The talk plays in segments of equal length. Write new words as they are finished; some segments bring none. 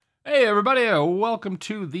everybody, welcome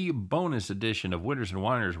to the bonus edition of Winners and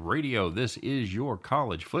Winers Radio. This is your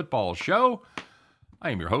college football show. I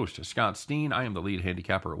am your host, Scott Steen. I am the lead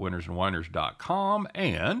handicapper at winnersandwiners.com,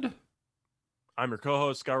 and I'm your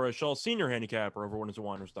co-host, Scott Rochelle, senior handicapper over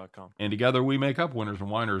winnersandwiners.com. And together we make up Winners and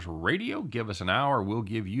Winers Radio. Give us an hour, we'll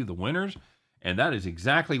give you the winners. And that is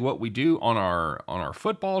exactly what we do on our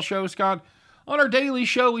football show, Scott. On our daily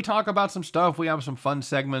show, we talk about some stuff. We have some fun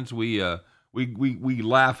segments. We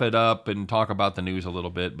laugh it up and talk about the news a little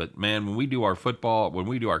bit. But, man, when we do our football, when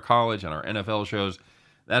we do our college and our NFL shows,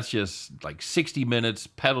 that's just like 60 minutes,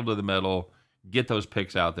 pedal to the metal, get those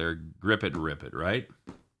picks out there, grip it, rip it, right?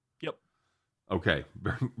 Yep. Okay,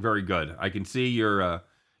 very, very good. I can see you're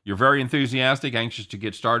very enthusiastic, anxious to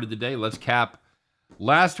get started today. Let's cap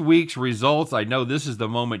last week's results. I know this is the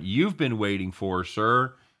moment you've been waiting for,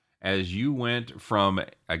 sir, as you went from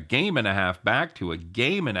a game and a half back to a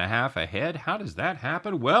game and a half ahead. How does that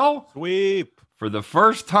happen? Well, sweep. For the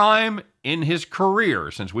first time in his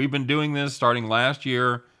career, since we've been doing this starting last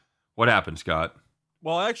year, what happened, Scott?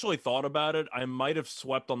 Well, I actually thought about it. I might have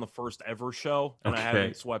swept on the first ever show, and Okay. I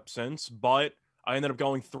haven't swept since, but I ended up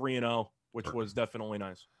going 3-0, which was definitely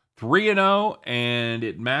nice. 3-0, and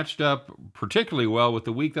it matched up particularly well with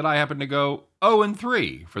the week that I happened to go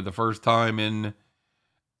 0-3 for the first time in,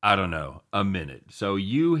 I don't know, a minute. So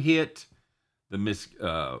you hit the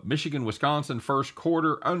Michigan-Wisconsin first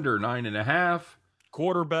quarter under 9.5.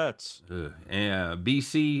 Quarter bets. And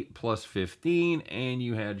BC plus 15, and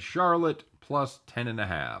you had Charlotte plus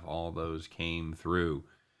 10.5. All those came through.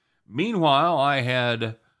 Meanwhile, I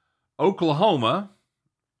had Oklahoma,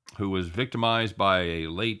 who was victimized by a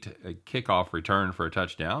late kickoff return for a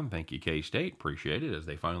touchdown. Thank you, K-State. Appreciate it, as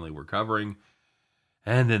they finally were covering.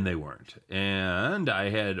 And then they weren't. And I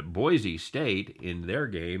had Boise State in their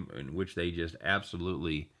game, in which they just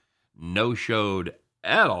absolutely no-showed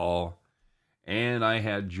at all. And I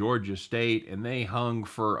had Georgia State, and they hung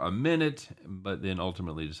for a minute, but then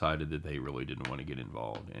ultimately decided that they really didn't want to get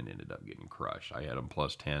involved and ended up getting crushed. I had them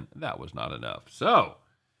plus 10. That was not enough. So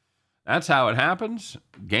that's how it happens.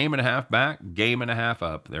 Game and a half back, game and a half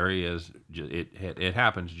up. There he is. It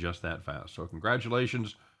happens just that fast. So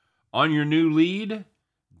congratulations on your new lead.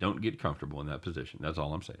 Don't get comfortable in that position. That's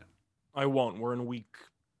all I'm saying. I won't. We're in week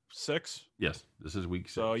 6. Yes, this is week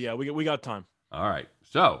 6. So, yeah, we got time. All right.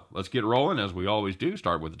 So let's get rolling, as we always do.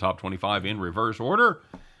 Start with the top 25 in reverse order.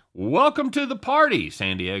 Welcome to the party,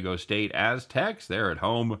 San Diego State Aztecs. They're at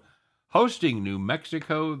home hosting New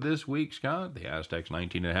Mexico this week, Scott. The Aztecs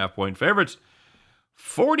 19.5-point favorites.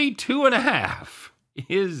 42.5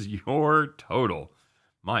 is your total.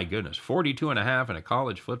 My goodness, 42.5 in a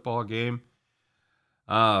college football game.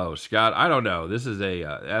 Oh, Scott, I don't know. This is a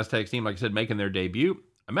Aztecs team, like I said, making their debut.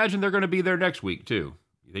 Imagine they're going to be there next week, too.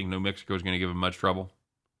 You think New Mexico is going to give them much trouble?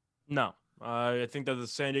 No. I think that the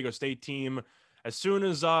San Diego State team, as soon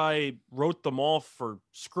as I wrote them off for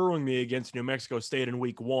screwing me against New Mexico State in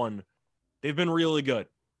week 1, they've been really good.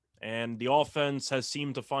 And the offense has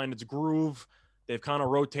seemed to find its groove. They've kind of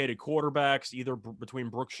rotated quarterbacks, either between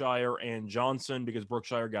Brookshire and Johnson, because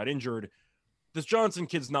Brookshire got injured. This Johnson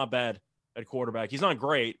kid's not bad at quarterback. He's not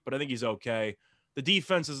great, but I think he's okay. The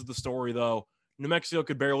defense is the story, though. New Mexico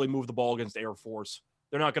could barely move the ball against Air Force.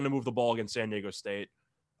 They're not going to move the ball against San Diego State.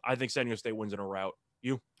 I think San Diego State wins in a rout.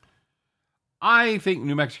 You? I think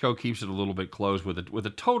New Mexico keeps it a little bit close with a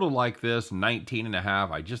total like this,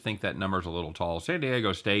 19.5. I just think that number's a little tall. San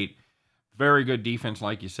Diego State, very good defense,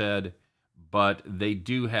 like you said, but they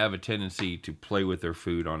do have a tendency to play with their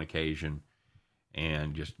food on occasion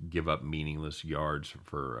and just give up meaningless yards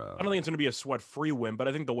for... I don't think it's going to be a sweat-free win, but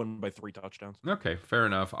I think they'll win by 3 touchdowns. Okay, fair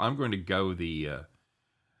enough. I'm going to go the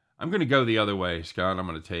other way, Scott. I'm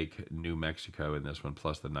going to take New Mexico in this one,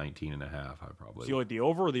 plus the 19.5. I probably... So you like the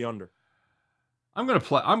over or the under? I'm going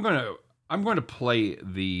to play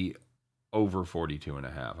the over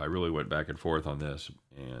 42.5. I really went back and forth on this,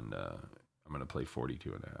 and I'm going to play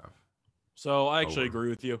 42.5. So I actually agree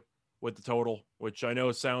with you with the total, which I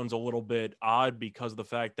know sounds a little bit odd because of the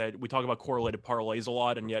fact that we talk about correlated parlays a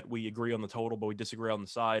lot, and yet we agree on the total, but we disagree on the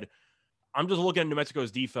side. I'm just looking at New Mexico's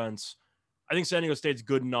defense. I think San Diego State's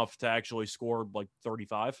good enough to actually score like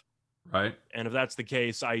 35. Right. And if that's the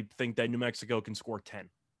case, I think that New Mexico can score 10.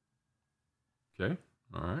 Okay.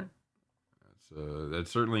 All right. That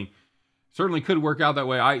certainly could work out that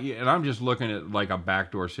way. I'm just looking at like a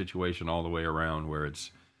backdoor situation all the way around where it's...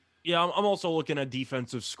 Yeah, I'm also looking at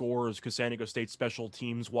defensive scores because San Diego State special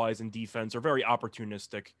teams-wise and defense are very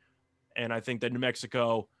opportunistic. And I think that New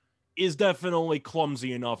Mexico is definitely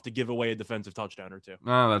clumsy enough to give away a defensive touchdown or two.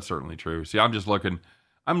 No, that's certainly true. See, I'm just looking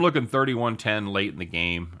I'm looking 31-10 late in the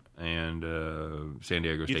game, and San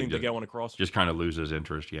Diego Do you State think they get one across? just kind of loses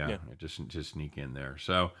interest. Yeah. Just sneak in there.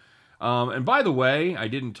 So, and by the way, I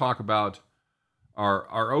didn't talk about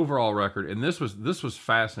our overall record, and this was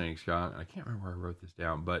fascinating, Scott. I can't remember where I wrote this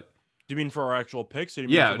down, but Do you mean for our actual picks? Or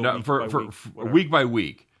do you mean yeah, for week by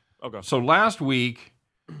week. Okay. So last week,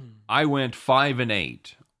 I went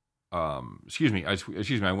 5-8. Excuse me. I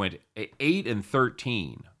went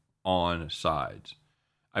 8-13 on sides.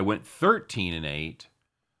 I went 13-8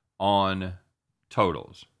 on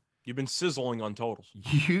totals. You've been sizzling on totals.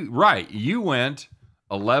 You went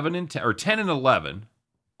 11-10 or 10-11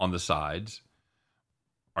 on the sides.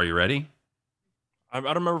 Are you ready? I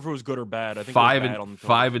don't remember if it was good or bad. I think five it was bad on the and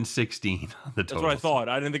totals. 5-16 on the totals. That's what I thought.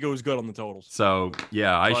 I didn't think it was good on the totals. So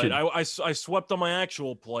yeah, I swept on my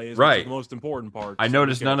actual plays. Right. Which is the most important part. I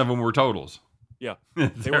noticed none of them were totals. Yeah,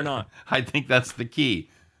 they were not. I think that's the key.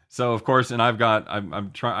 So of course, and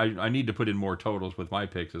I'm trying. I need to put in more totals with my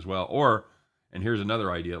picks as well. And here's another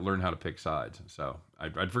idea: learn how to pick sides. So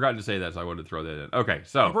I'd forgotten to say that, so I wanted to throw that in. Okay,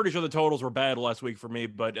 so I'm pretty sure the totals were bad last week for me,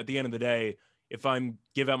 but at the end of the day, if I'm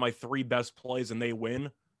give out my 3 best plays and they win,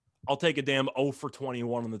 I'll take a damn 0 for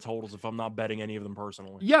 21 on the totals if I'm not betting any of them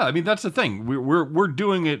personally. Yeah, I mean that's the thing. We're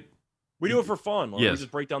doing it. We do it for fun. Yes. We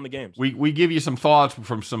just break down the games. We give you some thoughts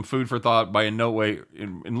from some food for thought by in no way,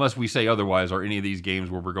 unless we say otherwise, or any of these games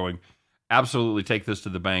where we're going, absolutely take this to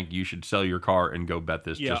the bank. You should sell your car and go bet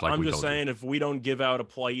this. Yeah, just like I'm we just told saying if we don't give out a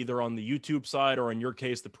play either on the YouTube side or in your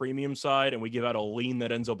case, the premium side, and we give out a lean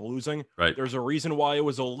that ends up losing, Right. There's a reason why it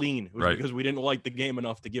was a lean. It was Right. because we didn't like the game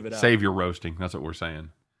enough to give it out. Save your roasting. That's what we're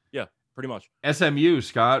saying. Yeah, pretty much. SMU,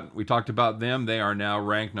 Scott, we talked about them. They are now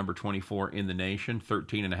ranked number 24 in the nation,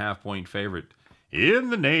 13.5-point favorite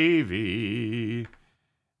in the Navy.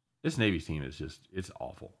 This Navy team is it's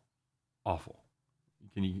awful. Awful.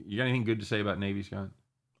 You got anything good to say about Navy, Scott?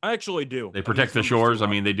 I actually do. They protect the shores. I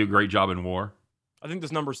mean, they do a great job in war. I think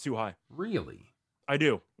this number's too high. Really? I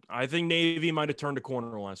do. I think Navy might have turned a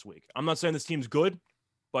corner last week. I'm not saying this team's good,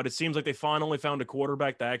 but it seems like they finally found a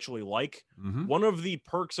quarterback they actually like. Mm-hmm. One of the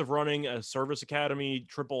perks of running a service academy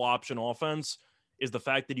triple option offense is the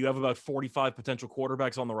fact that you have about 45 potential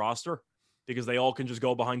quarterbacks on the roster because they all can just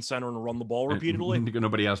go behind center and run the ball repeatedly.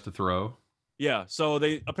 Nobody has to throw. Yeah, so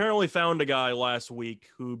they apparently found a guy last week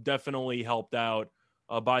who definitely helped out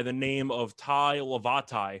by the name of Ty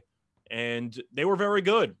Lavatai, and they were very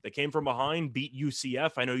good. They came from behind, beat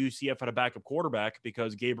UCF. I know UCF had a backup quarterback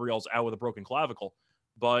because Gabriel's out with a broken clavicle,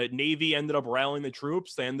 but Navy ended up rallying the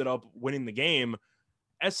troops. They ended up winning the game.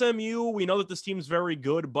 SMU, we know that this team's very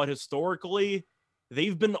good, but historically,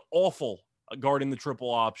 they've been awful guarding the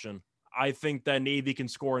triple option. I think that Navy can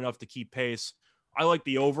score enough to keep pace. I like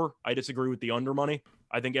the over. I disagree with the under money.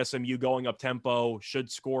 I think SMU going up tempo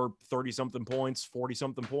should score 30-something points,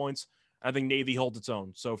 40-something points. I think Navy holds its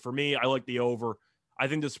own. So for me, I like the over. I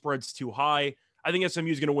think the spread's too high. I think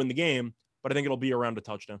SMU is going to win the game, but I think it'll be around a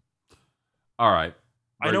touchdown. All right.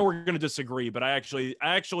 I know we're going to disagree, but I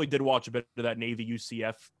actually did watch a bit of that Navy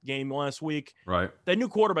UCF game last week. Right. That new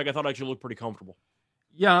quarterback I thought actually looked pretty comfortable.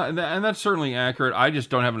 Yeah, and that's certainly accurate. I just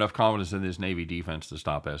don't have enough confidence in this Navy defense to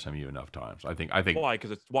stop SMU enough times. I think. Why?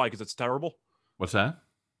 Because it's terrible. What's that?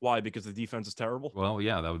 Why? Because the defense is terrible. Well,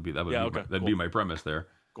 yeah, that'd cool. be my premise there.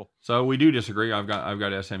 Cool. So we do disagree. I've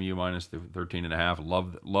got SMU minus the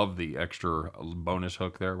 13.5. Love the extra bonus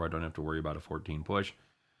hook there, where I don't have to worry about a 14 push.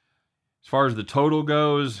 As far as the total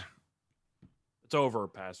goes, it's over,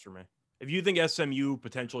 Pastor me. If you think SMU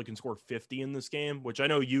potentially can score 50 in this game, which I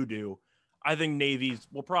know you do, I think Navy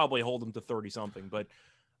will probably hold them to 30-something. But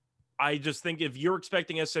I just think if you're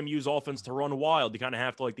expecting SMU's offense to run wild, you kind of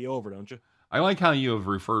have to like the over, don't you? I like how you have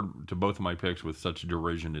referred to both of my picks with such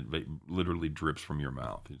derision it literally drips from your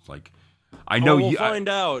mouth. It's like, I know we'll find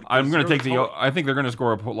out. I'm going to take I think they're going to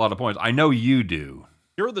score a lot of points. I know you do.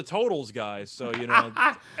 You're the totals guy, so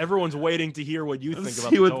everyone's waiting to hear what you think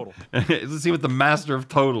about the total. Let's see what the master of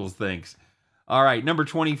totals thinks. All right, number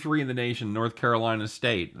 23 in the nation, North Carolina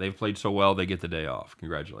State. They've played so well, they get the day off.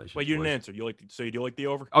 Congratulations. Wait, you didn't answer. You do you like the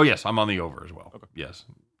over? Oh yes, I'm on the over as well. Okay. Yes,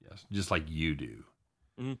 just like you do.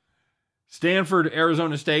 Mm-hmm. Stanford,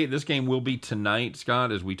 Arizona State. This game will be tonight,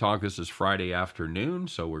 Scott. As we talk, this is Friday afternoon,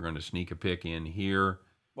 so we're going to sneak a pick in here.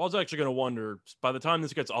 Well, I was actually going to wonder, by the time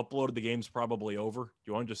this gets uploaded, the game's probably over. Do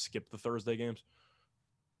you want to just skip the Thursday games?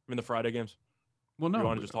 I mean, the Friday games? Well, no. You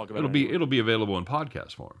want to just talk about it'll be available in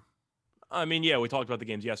podcast form. I mean, yeah, we talked about the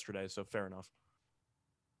games yesterday, so fair enough.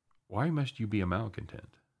 Why must you be a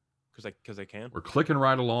malcontent? Because I can. We're clicking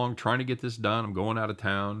right along, trying to get this done. I'm going out of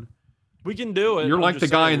town. We can do it. You're I'm like the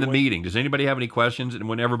just guy saying, in the when meeting. Does anybody have any questions? And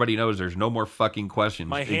when everybody knows there's no more fucking questions,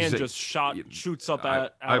 my hand just shoots up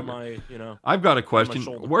out of my, I've got a my question.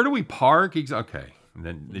 shoulder. Where do we park? Okay. And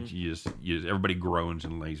then Mhm. you just everybody groans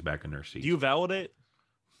and lays back in their seats. Do you validate?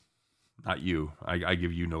 Not you. I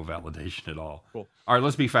give you no validation at all. Cool. All right,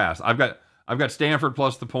 let's be fast. I've got Stanford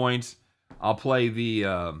plus the points. I'll play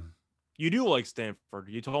the. You do like Stanford.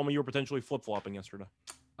 You told me you were potentially flip flopping yesterday.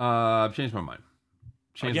 I've changed my mind.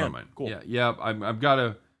 Again, my mind. cool. Yeah. I've got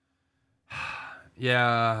to.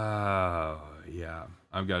 Yeah.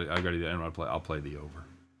 I've got to. I'll play the over.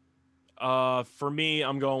 For me,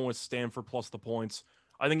 I'm going with Stanford plus the points.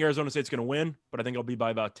 I think Arizona State's going to win, but I think it'll be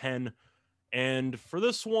by about 10. And for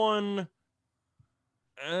this one,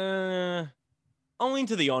 I'll lean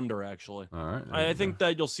to the under, actually. All right. I think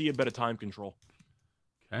that you'll see a bit of time control.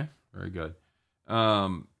 Okay. Very good.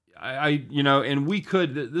 And we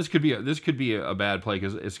could. This could be a bad play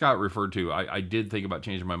because, as Scott referred to, I did think about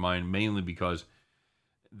changing my mind mainly because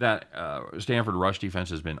that Stanford rush defense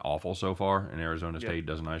has been awful so far, and Arizona State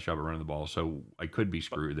does a nice job of running the ball. So I could be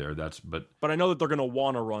screwed there. But I know that they're going to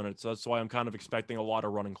want to run it, so that's why I'm kind of expecting a lot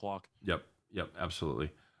of running clock. Yep,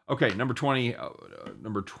 absolutely. Okay, number 20,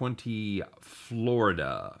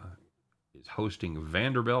 Florida is hosting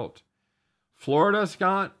Vanderbilt. Florida,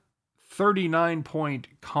 Scott,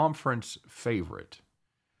 39-point conference favorite.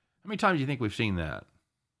 How many times do you think we've seen that?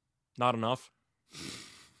 Not enough.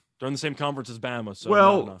 They're in the same conference as Bama, so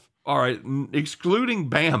well, not enough. All right, excluding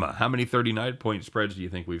Bama, how many 39-point spreads do you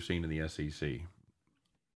think we've seen in the SEC?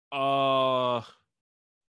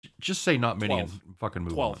 Just say not many 12. and fucking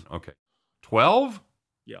move 12. on. Okay. 12?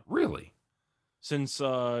 Yeah. Really? Since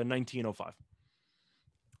 1905.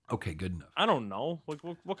 Okay, good enough. I don't know.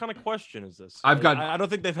 What kind of question is this? I don't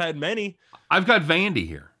think they've had many. I've got Vandy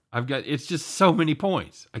here. It's just so many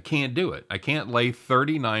points. I can't do it. I can't lay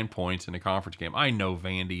 39 points in a conference game. I know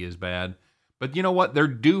Vandy is bad, but you know what? They're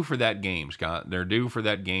due for that game, Scott. They're due for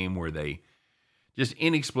that game where they just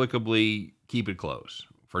inexplicably keep it close.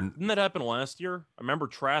 Didn't that happen last year? I remember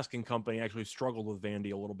Trask and company actually struggled with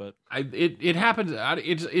Vandy a little bit. It happens.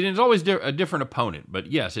 It's always a different opponent, but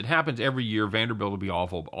yes, it happens every year. Vanderbilt will be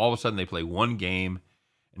awful. All of a sudden, they play one game,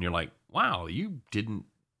 and you're like, "Wow, you didn't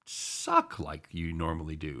suck like you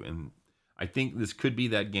normally do." And I think this could be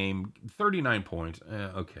that game. 39 points.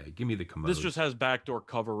 Okay, give me the commode. This just has backdoor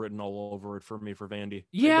cover written all over it for me for Vandy.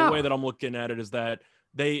 Yeah. The way that I'm looking at it is that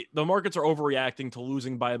the markets are overreacting to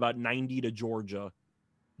losing by about 90 to Georgia.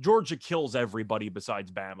 Georgia kills everybody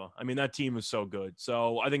besides Bama. I mean, that team is so good.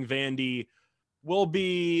 So I think Vandy will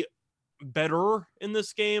be better in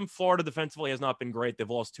this game. Florida defensively has not been great. They've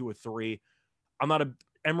lost 2 or 3.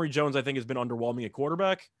 Emory Jones, I think, has been underwhelming at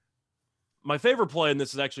quarterback. My favorite play in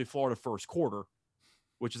this is actually Florida first quarter,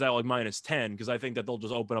 which is at like -10, because I think that they'll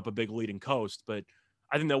just open up a big lead and coast. But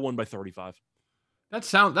I think they'll win by 35. That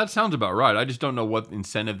sounds about right. I just don't know what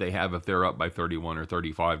incentive they have if they're up by 31 or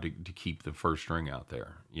 35 to keep the first string out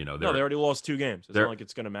there. They already lost 2 games. It's not like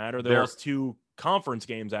it's going to matter. They lost 2 conference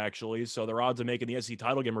games, actually, so their odds of making the SEC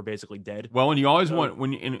title game are basically dead. Well, and you always want,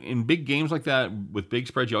 when in big games like that with big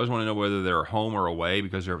spreads, you always want to know whether they're home or away,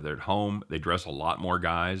 because if they're at home, they dress a lot more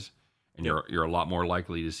guys, and you're a lot more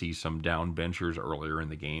likely to see some down benchers earlier in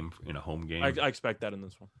the game in a home game. I expect that in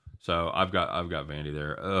this one. So I've got Vandy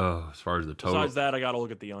there. As far as the total, besides that, I got to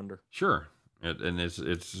look at the under. Sure, and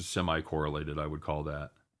it's semi-correlated. I would call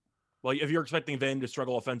that. Well, if you're expecting Vandy to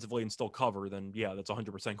struggle offensively and still cover, then yeah, that's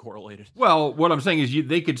 100% correlated. Well, what I'm saying is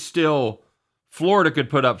Florida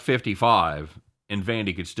could put up 55, and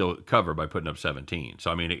Vandy could still cover by putting up 17.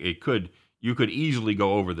 So I mean, you could easily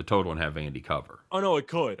go over the total and have Vandy cover. Oh no, it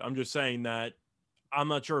could. I'm just saying that I'm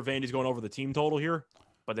not sure if Vandy's going over the team total here,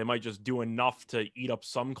 but they might just do enough to eat up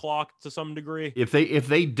some clock to some degree. If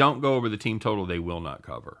they don't go over the team total, they will not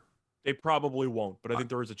cover. They probably won't, but I think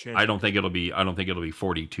there is a chance. I don't think it'll be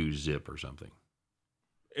 42-zip or something.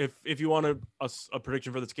 If you want a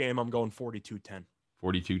prediction for this game, I'm going 42-10.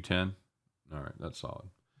 42-10? All right, that's solid.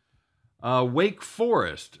 Wake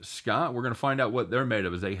Forest, Scott, we're going to find out what they're made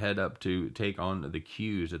of as they head up to take on the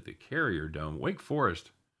Qs at the Carrier Dome. Wake Forest,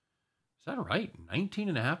 is that right?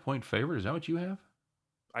 19.5-point favorite? Is that what you have?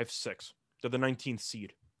 I have 6. They're the 19th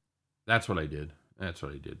seed. That's what I did.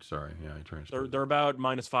 Sorry. Yeah, I transferred. They're about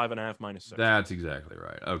 -5.5, -6. That's exactly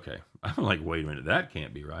right. Okay. I'm like, wait a minute. That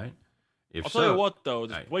can't be right. I'll tell you what, though.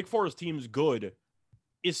 This Wake Forest team's good.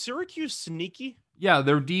 Is Syracuse sneaky? Yeah,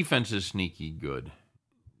 their defense is sneaky good.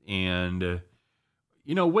 And,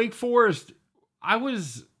 Wake Forest, I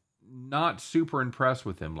was not super impressed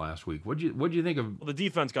with them last week. What'd you think of? Well, the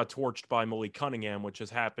defense got torched by Malik Cunningham, which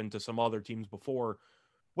has happened to some other teams before.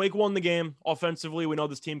 Wake won the game offensively. We know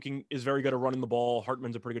this team is very good at running the ball.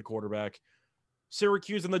 Hartman's a pretty good quarterback.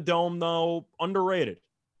 Syracuse in the Dome, though, underrated.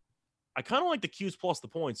 I kind of like the Qs plus the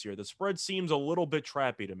points here. The spread seems a little bit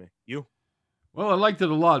trappy to me. You? Well, I liked it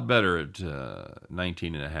a lot better at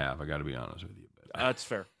 19.5. I got to be honest with you. But That's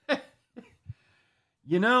fair.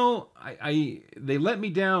 you know, they let me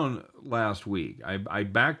down last week. I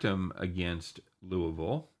backed them against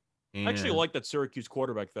Louisville. And I actually like that Syracuse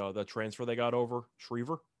quarterback, though. That transfer they got over,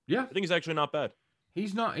 Schriever. Yeah, I think he's actually not bad.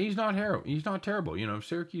 He's not terrible. You know, if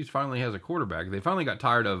Syracuse finally has a quarterback, they finally got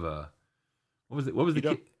tired of what was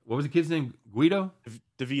the kid's name? Guido?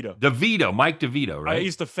 DeVito, Mike DeVito, right? I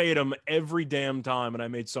used to fade him every damn time, and I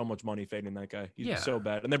made so much money fading that guy. He's so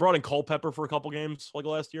bad. And they brought in Culpepper for a couple games like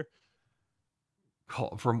last year.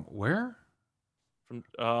 From where? From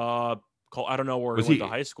I don't know where he went to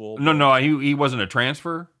high school. No, he wasn't a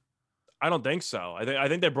transfer. I don't think so. I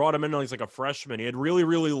think they brought him in as like a freshman. He had really,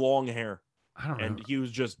 really long hair. I don't remember. And he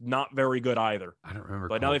was just not very good either. I don't remember.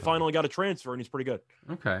 But now they finally got a transfer, and he's pretty good.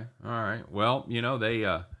 Okay. All right. Well, you know,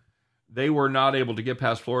 they were not able to get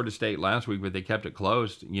past Florida State last week, but they kept it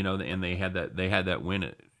close, you know, and they had that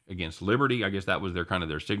win against Liberty. I guess that was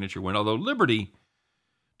their signature win. Although Liberty,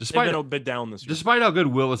 despite they've been a bit down this year. Despite how good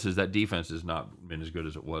Willis is, that defense has not been as good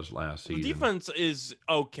as it was last season. The defense is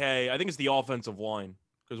okay. I think it's the offensive line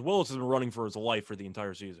because Willis has been running for his life for the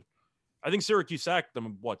entire season. I think Syracuse sacked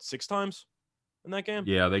them, 6 times in that game?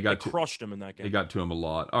 Yeah, they crushed him in that game. They got to him a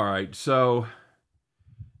lot. All right, so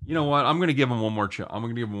you know what? I'm going to give him one more I'm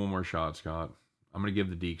going to give him one more shot, Scott. I'm going to give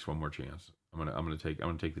the Deacs one more chance. I'm going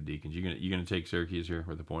to take the Deacons. You going to take Syracuse here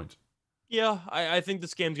with the points? Yeah, I think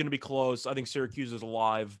this game's going to be close. I think Syracuse is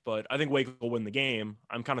alive, but I think Wake will win the game.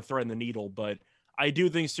 I'm kind of threading the needle, but I do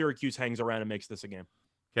think Syracuse hangs around and makes this a game.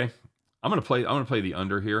 Okay. I'm going to play the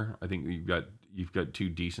under here. I think you've got 2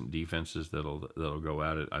 decent defenses that'll go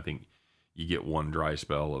at it. I think you get one dry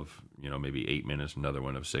spell of, you know, maybe 8 minutes, another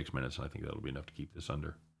one of 6 minutes. I think that'll be enough to keep this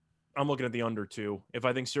under. I'm looking at the under too. If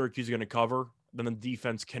I think Syracuse is going to cover, then the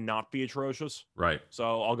defense cannot be atrocious. Right.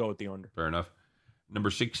 So I'll go with the under. Fair enough.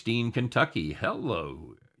 Number 16, Kentucky.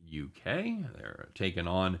 Hello, UK. They're taking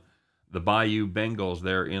on the Bayou Bengals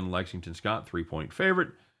there in Lexington. Scott, 3-point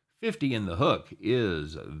favorite. 50 in the hook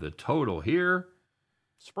is the total here.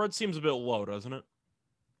 Spread seems a bit low, doesn't it?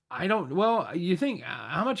 You think,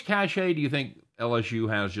 how much cachet do you think LSU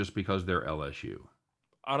has just because they're LSU?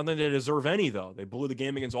 I don't think they deserve any, though. They blew the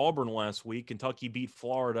game against Auburn last week. Kentucky beat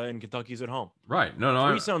Florida, and Kentucky's at home. Right. No.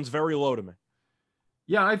 3 sounds very low to me.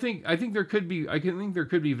 Yeah, I think there could be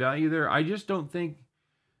value there. I just don't think.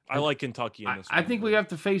 I like Kentucky in this. I think we have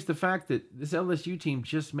to face the fact that this LSU team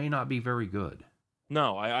just may not be very good.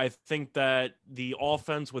 No, I think that the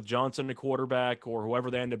offense with Johnson at quarterback or whoever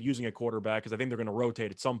they end up using at quarterback, because I think they're going to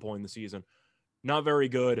rotate at some point in the season, not very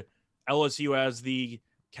good. LSU has the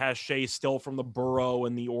cachet still from the Burrow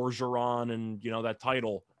and the Orgeron and, you know, that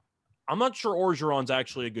title. I'm not sure Orgeron's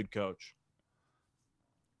actually a good coach.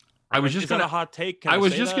 Is that a hot take? I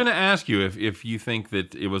was just going to ask you if you think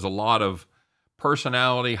that it was a lot of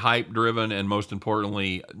personality, hype driven, and most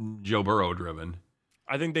importantly, Joe Burrow driven.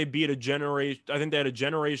 I think they beat a generation. I think they had a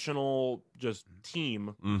generational just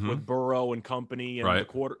team with Burrow and company, and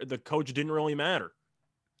the coach didn't really matter.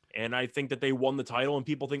 And I think that they won the title, and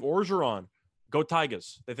people think Orgeron, go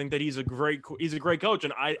Tigers. They think that he's a great coach,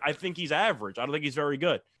 and I think he's average. I don't think he's very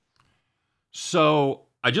good. So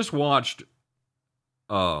I just watched.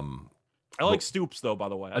 I like Stoops, though, by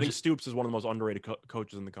the way. I think Stoops is one of the most underrated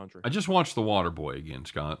coaches in the country. I just watched The Waterboy again,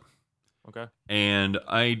 Scott. Okay. And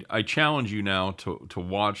I challenge you now to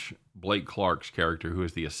watch Blake Clark's character, who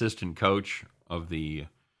is the assistant coach of the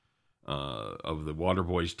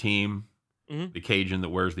Waterboys team, the Cajun that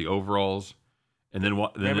wears the overalls, and then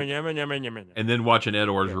watch an Ed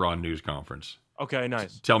Orgeron news conference. Okay,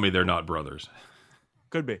 nice. Tell me they're not brothers.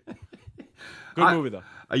 Could be. Good movie, though.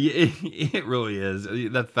 It really is.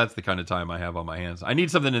 That's the kind of time I have on my hands. I need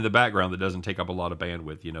something in the background that doesn't take up a lot of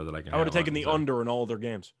bandwidth, you know, that I can. I would have taken the under in all their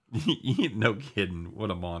games. No kidding. What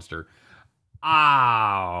a monster.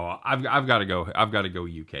 I've got to go. I've got to go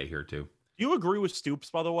UK here too. Do you agree with Stoops,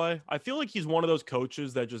 by the way? I feel like he's one of those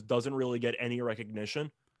coaches that just doesn't really get any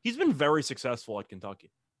recognition. He's been very successful at Kentucky.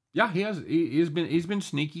 Yeah, he has. He's been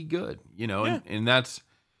sneaky good, you know, and that's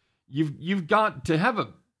you've got to have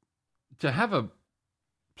a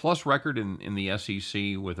plus record in the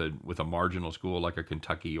SEC with a marginal school like a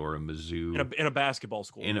Kentucky or a Mizzou in a basketball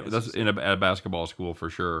school. In a basketball school for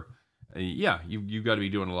sure. You've got to be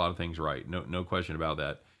doing a lot of things right. No question about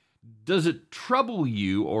that. Does it trouble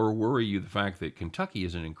you or worry you the fact that Kentucky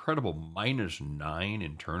is an incredible -9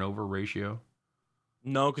 in turnover ratio?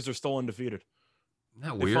 No, because they're still undefeated. Isn't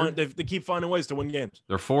that They weird? they keep finding ways to win games.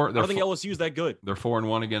 They're four. I They're don't think four, LSU is that good. they're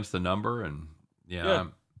 4-1 against the number, and yeah, Yeah.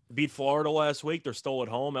 Beat Florida last week. They're still at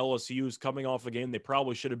home. LSU is coming off a game they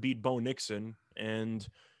probably should have beat Bo Nixon. And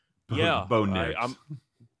yeah, Bo Nix. I'm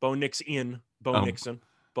Bo Nixon, Bo Oh. Nixon.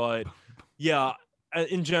 But yeah,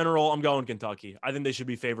 in general, I'm going Kentucky. I think they should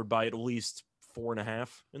be favored by at least 4.5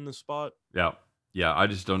 in this spot. Yeah, yeah. I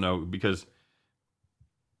just don't know because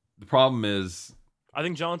the problem is I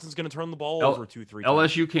think Johnson's going to turn the ball over 2-3 times.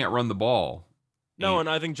 LSU can't run the ball. No, and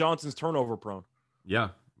I think Johnson's turnover prone. Yeah,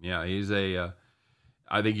 he's a.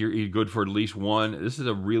 I think he's good for at least one. This is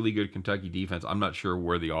a really good Kentucky defense. I'm not sure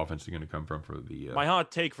where the offense is going to come from for the. My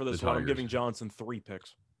hot take for this one, I'm Tigers. giving Johnson 3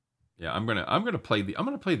 picks. Yeah, I'm gonna play the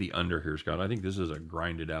under here, Scott. I think this is a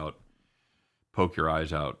grinded out, poke your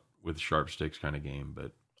eyes out with sharp sticks kind of game.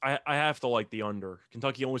 But I have to like the under.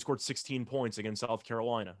 Kentucky only scored 16 points against South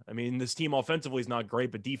Carolina. I mean, this team offensively is not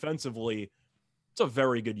great, but defensively, it's a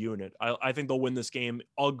very good unit. I think they'll win this game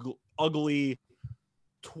ugly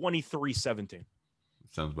 23-17.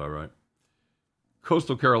 sounds about right.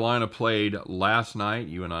 Coastal Carolina played last night.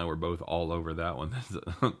 You and I were both all over that one.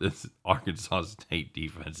 This Arkansas State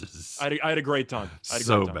defense is I had a great time.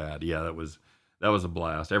 so bad. Yeah, that was a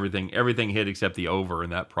blast. Everything hit except the over,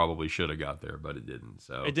 and that probably should have got there, but it didn't.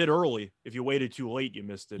 So it did early. If you waited too late, you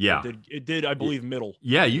missed it. Yeah. It did. I believe middle.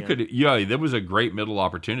 Yeah, you could. Yeah, there was a great middle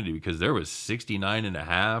opportunity because there was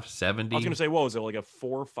 69.5, 70. I was going to say, what was it, like a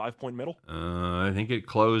 4-5 point middle? I think it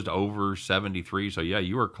closed over 73. So yeah,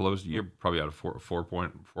 you were close. You're probably out of four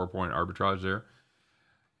point arbitrage there.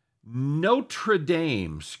 Notre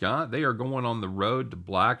Dame, Scott. They are going on the road to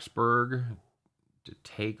Blacksburg to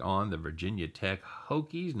take on the Virginia Tech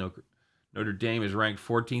Hokies. Notre Dame is ranked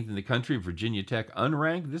 14th in the country. Virginia Tech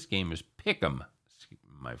unranked. This game is pick'em,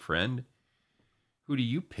 my friend. Who do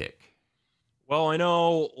you pick? Well, I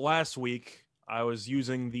know last week I was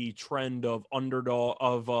using the trend of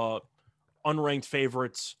unranked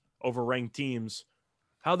favorites over ranked teams.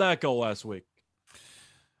 How'd that go last week?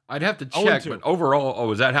 I'd have to check, but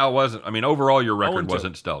overall, is that how it was? I mean, overall, your record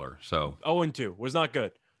wasn't stellar. So 0-2 was not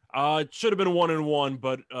good. It should have been 1-1,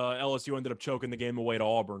 but LSU ended up choking the game away to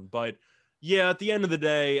Auburn. But yeah, at the end of the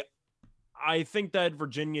day, I think that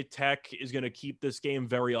Virginia Tech is going to keep this game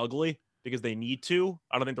very ugly because they need to.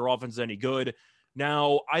 I don't think their offense is any good.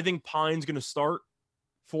 Now, I think Pine's going to start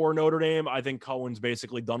for Notre Dame. I think Cohen's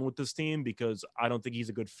basically done with this team because I don't think he's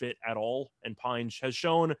a good fit at all. And Pine has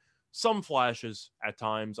shown some flashes at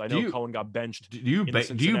times. I know Cohen got benched. Do you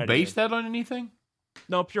base that on anything?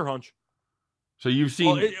 No, pure hunch. So you've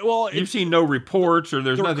seen you've seen no reports or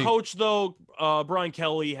there's their nothing. Coach though, Brian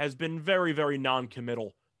Kelly has been very, very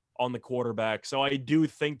non-committal on the quarterback. So I do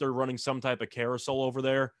think they're running some type of carousel over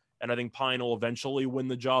there, and I think Pine will eventually win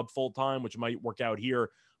the job full time, which might work out here.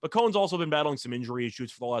 But Cohen's also been battling some injury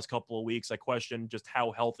issues for the last couple of weeks. I question just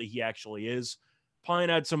how healthy he actually is. Pine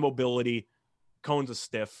had some mobility. Cohen's a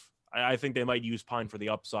stiff. I think they might use Pine for the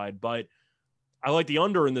upside, but I like the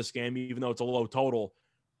under in this game, even though it's a low total.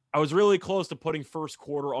 I was really close to putting first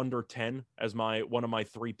quarter under 10 as one of my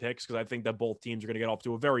 3 picks because I think that both teams are going to get off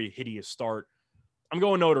to a very hideous start. I'm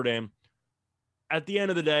going Notre Dame. At the end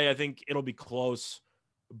of the day, I think it'll be close,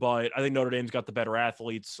 but I think Notre Dame's got the better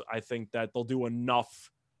athletes. I think that they'll do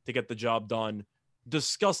enough to get the job done.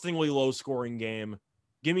 Disgustingly low-scoring game.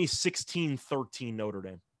 Give me 16-13 Notre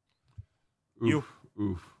Dame.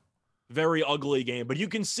 Oof. Very ugly game, but you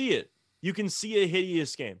can see it. You can see a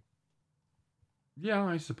hideous game. Yeah,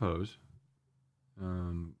 I suppose.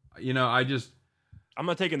 I'm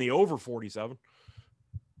not taking the over 47.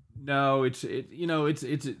 No, it's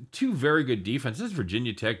two very good defenses. This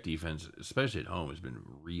Virginia Tech defense, especially at home, has been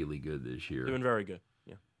really good this year. They've been very good.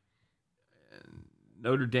 Yeah. And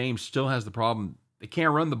Notre Dame still has the problem they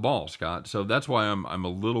can't run the ball, Scott. So that's why I'm a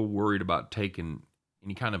little worried about taking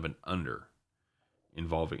any kind of an under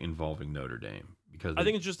involving Notre Dame because I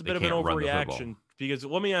think it's just a bit of an overreaction. Because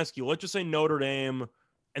let me ask you, let's just say Notre Dame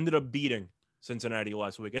ended up beating Cincinnati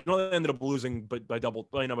last week. I know they ended up losing by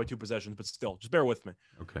 2 possessions, but still, just bear with me.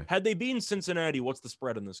 Okay. Had they beaten Cincinnati, what's the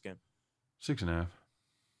spread in this game? 6.5.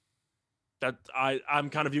 That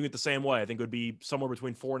I'm kind of viewing it the same way. I think it would be somewhere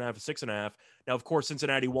between 4.5 and 6.5. Now, of course,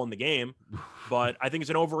 Cincinnati won the game, but I think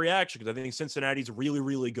it's an overreaction because I think Cincinnati's really,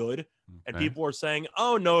 really good. And people are saying,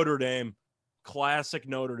 oh, Notre Dame, classic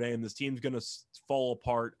Notre Dame. This team's going to fall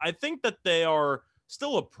apart. I think that they are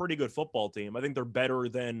still a pretty good football team. I think they're better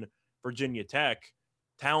than Virginia Tech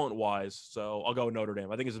talent-wise. So I'll go Notre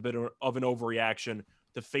Dame. I think it's a bit of an overreaction.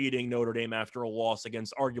 defeating Notre Dame after a loss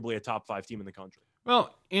against arguably a top 5 team in the country.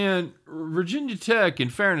 Well, and Virginia Tech, in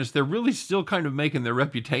fairness, they're really still kind of making their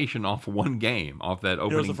reputation off one game, off that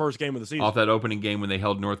opening. It was the first game of the season. Off that opening game when they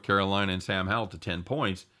held North Carolina and Sam Howell to 10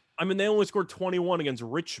 points. I mean, they only scored 21 against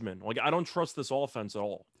Richmond. Like, I don't trust this offense at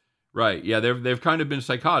all. Right. Yeah, they've kind of been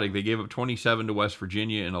psychotic. They gave up 27 to West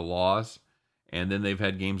Virginia in a loss, and then they've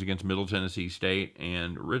had games against Middle Tennessee State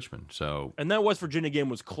and Richmond. So, and that West Virginia game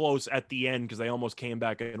was close at the end because they almost came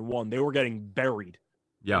back and won. They were getting buried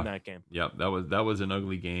in that game. Yeah, that was an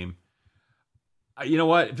ugly game. You know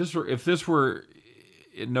what? If this were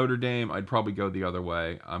in Notre Dame, I'd probably go the other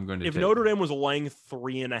way. If Notre Dame was laying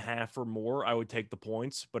 3.5 or more, I would take the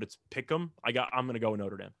points. But it's pick 'em. I'm going to go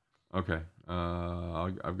Notre Dame. Okay,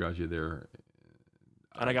 I've got you there,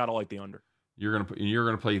 and I gotta like the under. You're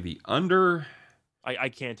gonna play the under. I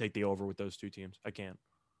can't take the over with those two teams. I can't.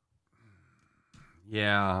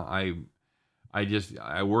 Yeah,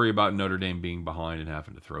 I worry about Notre Dame being behind and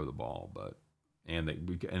having to throw the ball, and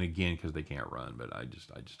again because they can't run. But I just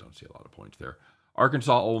don't see a lot of points there.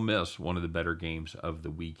 Arkansas Ole Miss, one of the better games of the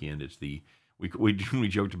weekend. It's we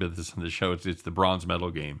joked about this on the show. It's the bronze medal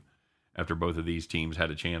game. After both of these teams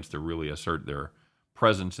had a chance to really assert their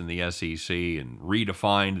presence in the SEC and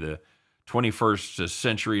redefine the 21st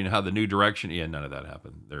century and how the new direction. Yeah, none of that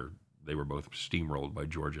happened. They were both steamrolled by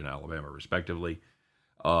Georgia and Alabama, respectively.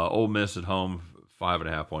 Ole Miss at home,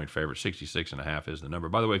 5.5 point favorite. 66.5 is the number.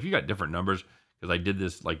 By the way, if you got different numbers, because I did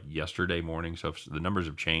this like yesterday morning, so if the numbers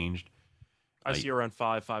have changed. I see around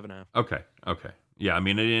 5.5. Okay. Yeah, I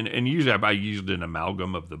mean, and usually I used an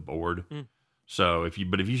amalgam of the board. So if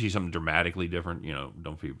you see something dramatically different,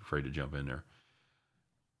 don't be afraid to jump in there.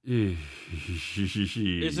 This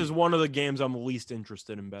is one of the games I'm least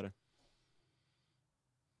interested in betting.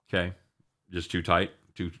 Okay, just too tight.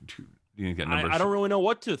 Too. You think that number? I don't really know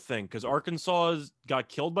what to think because Arkansas got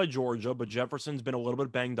killed by Georgia, but Jefferson's been a little bit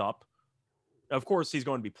banged up. Of course, he's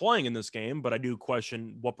going to be playing in this game, but I do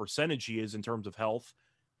question what percentage he is in terms of health.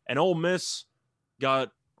 And Ole Miss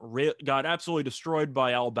got absolutely destroyed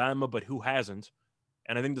by Alabama, but who hasn't?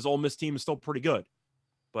 And I think this Ole Miss team is still pretty good,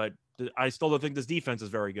 but I still don't think this defense is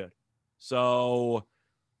very good. So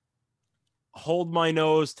hold my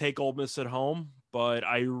nose, take Ole Miss at home, but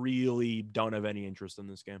I really don't have any interest in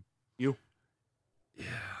this game. You? Yeah,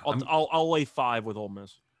 I'll lay 5 with Ole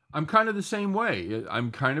Miss. I'm kind of the same way. I'm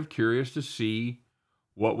kind of curious to see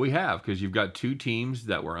what we have because you've got two teams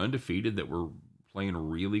that were undefeated that were playing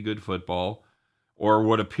really good football. Or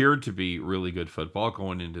what appeared to be really good football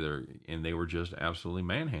going into and they were just absolutely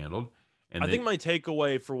manhandled. And I think my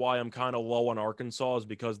takeaway for why I'm kind of low on Arkansas is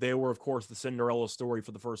because they were, of course, the Cinderella story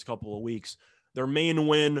for the first couple of weeks. Their main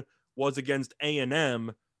win was against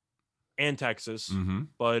A&M and Texas,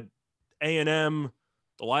 but A&M,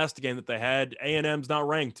 the last game that they had, A&M's not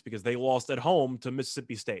ranked because they lost at home to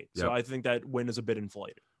Mississippi State. Yep. So I think that win is a bit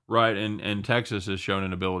inflated. Right, and Texas has shown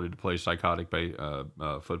an ability to play psychotic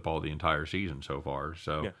football the entire season so far.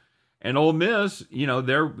 So, yeah. And Ole Miss,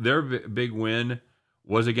 their big win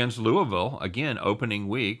was against Louisville again, opening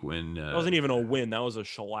week when it wasn't even a win; that was a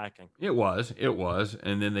shellacking. It was,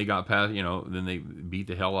 and then they got past, then they beat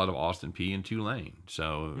the hell out of Austin Peay and Tulane.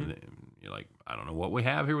 So you're like, I don't know what we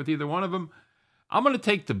have here with either one of them. I'm going to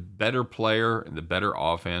take the better player and the better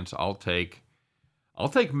offense. I'll take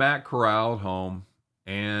Matt Corral at home.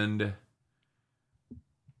 And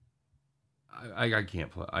I can't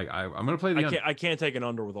play. I'm going to play the. I can't take an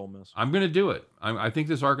under with Ole Miss. I'm going to do it. I think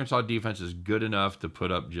this Arkansas defense is good enough to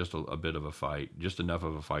put up just a bit of a fight, just enough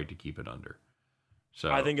of a fight to keep it under.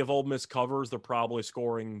 So I think if Ole Miss covers, they're probably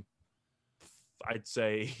scoring. I'd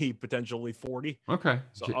say potentially 40. Okay,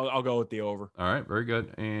 so I'll go with the over. All right, very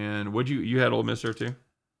good. And would you had Ole Miss there too?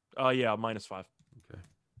 Yeah, -5. Okay.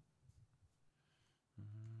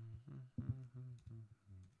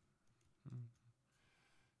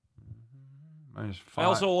 -5. I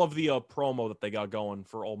also love the promo that they got going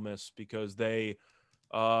for Ole Miss because they,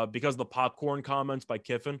 because of the popcorn comments by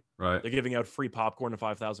Kiffin, right? They're giving out free popcorn to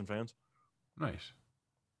 5,000 fans. Nice.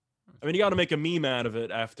 I mean, you got to make a meme out of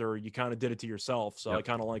it after you kind of did it to yourself. So I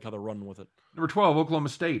kind of like how they're running with it. Number 12, Oklahoma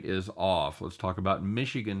State is off. Let's talk about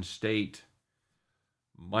Michigan State.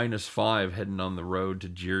 -5 heading on the road to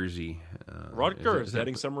Jersey. Rutgers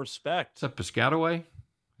getting some respect. Is that Piscataway? Is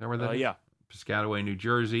that where that is? Yeah. Piscataway, New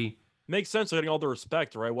Jersey. Makes sense. They're getting all the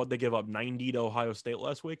respect, right? What'd they give up? 90 to Ohio State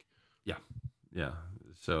last week? Yeah.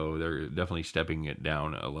 So they're definitely stepping it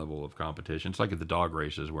down a level of competition. It's like at the dog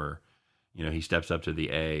races where, he steps up to the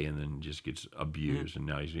A and then just gets abused, and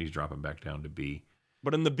now he's dropping back down to B.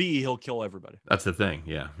 But in the B, he'll kill everybody. That's the thing.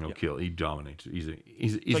 Yeah, he'll kill. He dominates. He's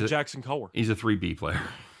like Jackson Cower. He's a 3B player.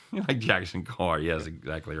 Like Jackson Carr. Yes,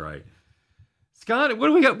 exactly right. Scott, what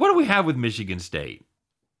do we got? What do we have with Michigan State?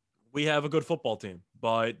 We have a good football team,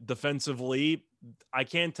 but defensively, I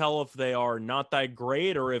can't tell if they are not that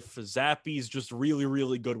great or if Zappy's just really,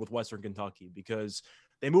 really good with Western Kentucky because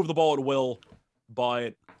they move the ball at will,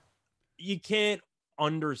 but you can't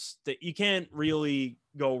understand. You can't really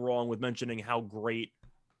go wrong with mentioning how great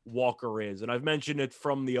Walker is, and I've mentioned it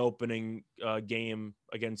from the opening game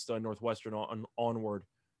against Northwestern onward.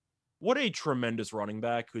 What a tremendous running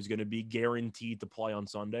back who's going to be guaranteed to play on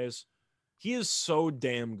Sundays. He is so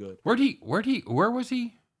damn good. Where was he? What do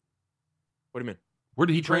you mean? Where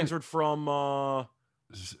did he transferred from? Oh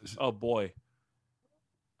boy,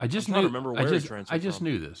 I just knew. Remember where he transferred I just from.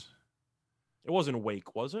 knew this. It wasn't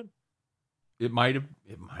Wake, was it? It might have.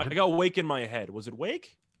 I got Wake in my head. Was it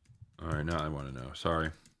Wake? All right, now I want to know. Sorry.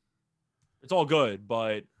 It's all good,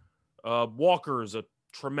 but Walker's a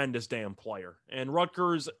tremendous damn player, and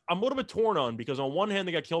Rutgers, I'm a little bit torn on because on one hand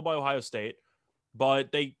they got killed by Ohio State,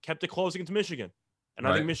 but they kept it close against Michigan, and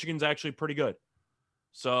I think Michigan's actually pretty good.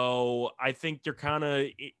 So I think you're kind of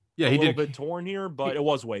a little bit torn here, but it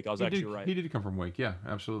was Wake. I was actually right. He did come from Wake. Yeah,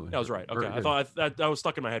 absolutely. That was right. Okay. I thought that was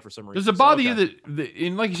stuck in my head for some reason. Does it bother you that,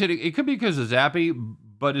 and like you said, it could be because of Zappy,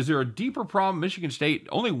 but is there a deeper problem? Michigan State,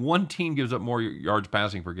 only one team gives up more yards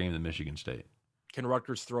passing per game than Michigan State. Can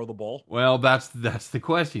Rutgers throw the ball? Well, that's the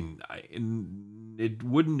question. It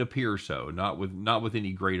wouldn't appear so, not with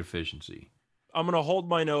any great efficiency. I'm going to hold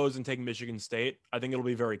my nose and take Michigan State. I think it'll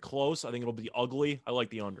be very close. I think it'll be ugly. I like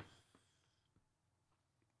the under.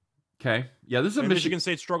 Okay. Yeah, this is Michigan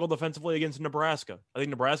State struggled defensively against Nebraska. I think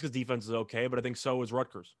Nebraska's defense is okay, but I think so is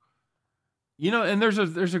Rutgers. And there's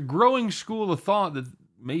a growing school of thought that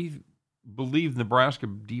may believe Nebraska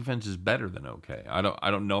defense is better than okay. I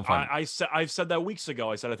don't know if I've said that weeks ago.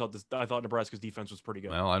 I said I thought Nebraska's defense was pretty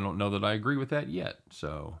good. Well, I don't know that I agree with that yet.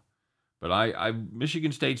 So, but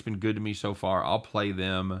Michigan State's been good to me so far. I'll play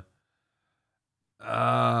them.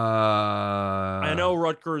 I know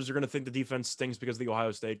Rutgers are going to think the defense stinks because of the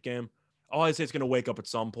Ohio State game. Ohio State's going to wake up at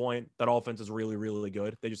some point. That offense is really, really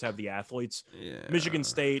good. They just have the athletes. Yeah. Michigan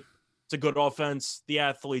State, it's a good offense. The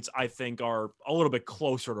athletes, I think, are a little bit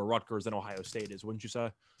closer to Rutgers than Ohio State is, wouldn't you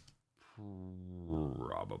say?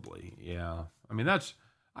 Probably, yeah. I mean, I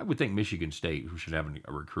would think Michigan State, who should have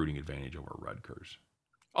a recruiting advantage over Rutgers.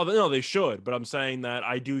 Oh, no, they should. But I'm saying that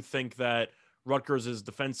I do think that Rutgers'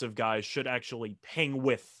 defensive guys should actually hang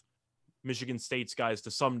with Michigan State's guys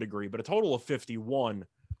to some degree. But a total of 51,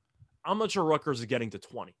 I'm not sure Rutgers is getting to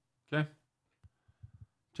 20. Okay.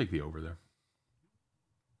 Take the over there.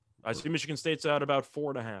 I see Michigan State's at about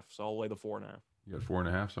 4.5, so I'll lay the 4.5. You got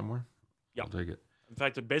 4.5 somewhere? Yeah. I'll take it. In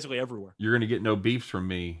fact, basically everywhere. You're going to get no beefs from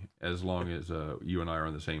me as long as you and I are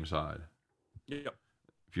on the same side. Yep.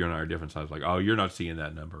 If you and I are different sides, like, oh, you're not seeing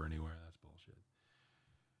that number anywhere. That's bullshit.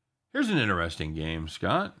 Here's an interesting game,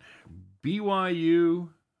 Scott. BYU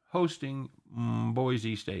hosting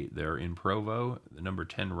Boise State. They're in Provo. The number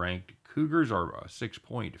 10 ranked Cougars are a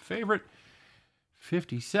 6-point favorite.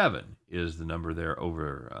 57 is the number there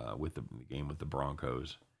over with the game with the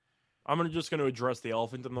Broncos. I'm just going to address the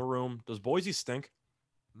elephant in the room. Does Boise stink?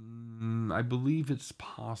 I believe it's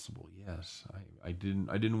possible. Yes, I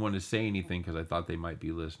didn't want to say anything because I thought they might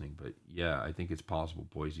be listening, but yeah, I think it's possible.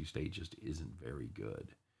 Boise State just isn't very good.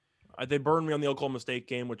 They burned me on the Oklahoma State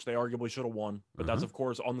game, which they arguably should have won, but that's of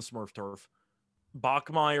course on the Smurf turf.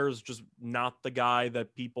 Bachmeier's just not the guy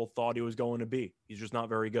that people thought he was going to be. He's just not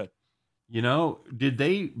very good. Did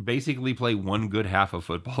they basically play one good half of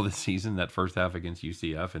football this season? That first half against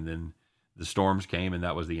UCF, and then the Storms came, and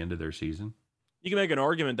that was the end of their season. You can make an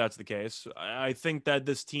argument that's the case. I think that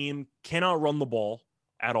this team cannot run the ball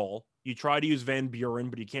at all. You try to use Van Buren,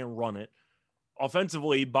 but you can't run it.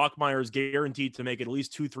 Offensively, Bachmeier is guaranteed to make at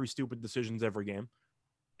least 2-3 stupid decisions every game.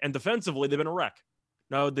 And defensively, they've been a wreck.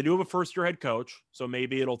 Now, they do have a first-year head coach, so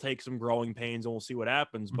maybe it'll take some growing pains, and we'll see what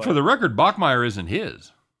happens. But for the record, Bachmeier isn't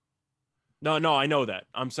his. No, I know that.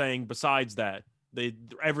 I'm saying besides that,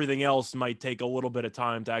 everything else might take a little bit of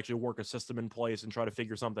time to actually work a system in place and try to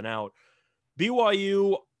figure something out.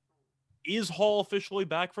 BYU, is Hall officially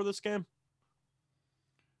back for this game?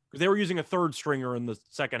 Because they were using a third stringer in the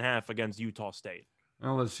second half against Utah State.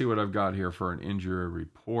 Well, let's see what I've got here for an injury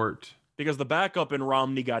report. Because the backup in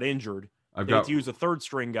Romney got injured. They had to use a third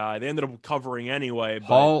string guy. They ended up covering anyway.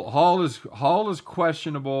 But Hall is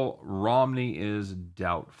questionable. Romney is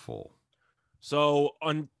doubtful. So,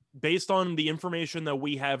 based on the information that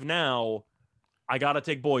we have now, I got to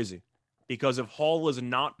take Boise. Because if Hall is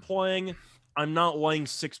not playing, I'm not laying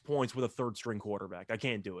 6 points with a third-string quarterback. I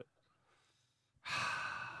can't do it.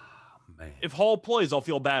 Man. If Hall plays, I'll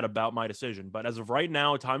feel bad about my decision. But as of right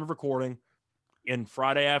now, time of recording, in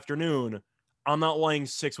Friday afternoon, I'm not laying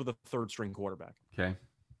 6 with a third-string quarterback. Okay.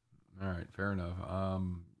 All right. Fair enough.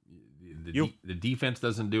 You? The defense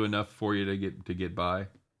doesn't do enough for you to get by.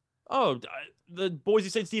 The Boise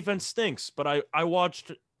State's defense stinks, but I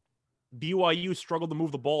watched BYU struggle to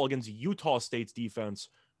move the ball against Utah State's defense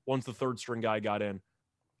once the third-string guy got in.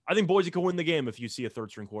 I think Boise could win the game if you see a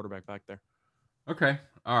third-string quarterback back there. Okay.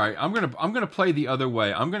 All right. I'm gonna play the other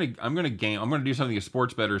way. I'm gonna do something that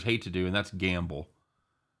sports bettors hate to do, and that's gamble.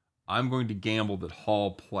 I'm going to gamble that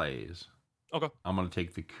Hall plays. Okay. I'm going to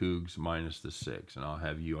take the Cougs minus the 6, and I'll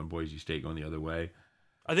have you on Boise State going the other way.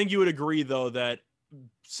 I think you would agree, though, that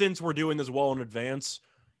since we're doing this well in advance,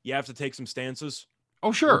 you have to take some stances.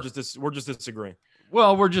 Oh, sure. We're just disagreeing.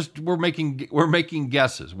 Well, we're making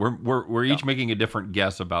guesses. We're each making a different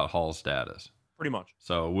guess about Hall's status. Pretty much.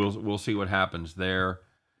 So we'll see what happens there.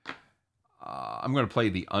 I'm going to play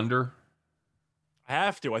the under. I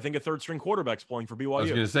have to. I think a third-string quarterback's playing for BYU. I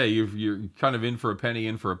was going to say, you're kind of in for a penny,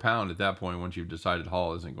 in for a pound at that point once you've decided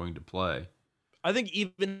Hall isn't going to play. I think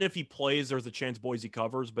even if he plays, there's a chance Boise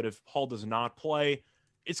covers. But if Hall does not play,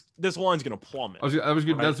 this line's going to plummet. That's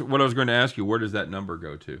what I was going to ask you. Where does that number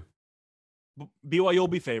go to? BYU will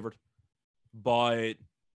be favored, but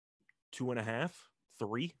 2.5,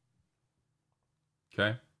 3.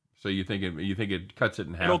 Okay, so you think it cuts it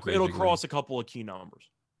in half? It'll cross a couple of key numbers.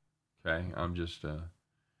 Okay, I'm just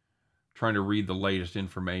trying to read the latest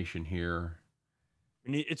information here.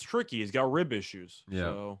 And it's tricky. He's got rib issues. Yeah.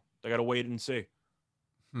 So they got to wait and see.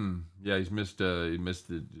 Yeah, he missed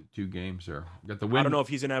the 2 games there. Got the win. I don't know if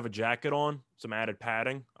he's going to have a jacket on, some added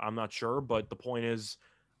padding. I'm not sure. But the point is,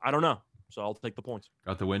 I don't know. So I'll take the points.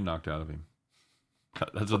 Got the wind knocked out of him.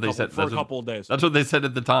 That's what they said. For a couple of days. That's what they said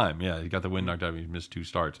at the time. Yeah, he got the wind knocked out of him. He missed 2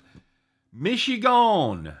 starts.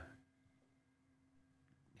 Michigan.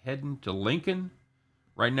 Heading to Lincoln,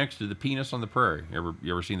 right next to the Penis on the Prairie. You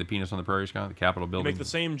ever seen the Penis on the Prairie, Scott? The Capitol building. You make the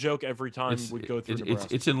same joke every time we go through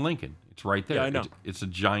Nebraska. It's in Lincoln. It's right there. Yeah, I know. It's a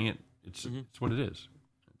giant. It's what it is.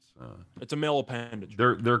 It's a male appendage.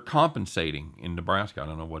 They're compensating in Nebraska. I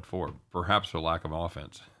don't know what for. Perhaps for lack of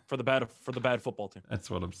offense. For the bad football team. That's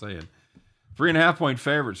what I'm saying. 3.5-point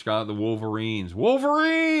favorite, Scott. The Wolverines.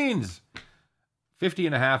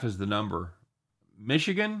 50.5 is the number.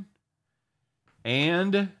 Michigan.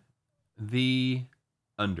 And the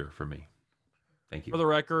under for me. Thank you. For the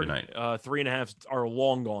record, 3.5 are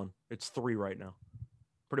long gone. It's 3 right now.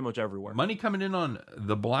 Pretty much everywhere. Money coming in on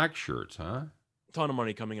the black shirts, huh? Ton of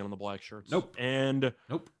money coming in on the black shirts. Nope. And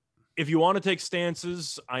if you want to take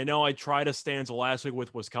stances, I know I tried a stance last week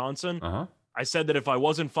with Wisconsin. I said that if I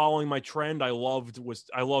wasn't following my trend, I loved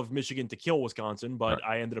Michigan to kill Wisconsin, but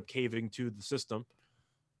I ended up caving to the system.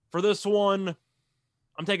 For this one,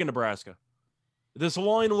 I'm taking Nebraska. This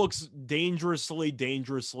line looks dangerously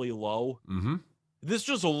low. This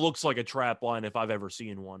just looks like a trap line if I've ever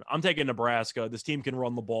seen one. I'm taking Nebraska. This team can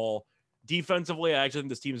run the ball. Defensively, I actually think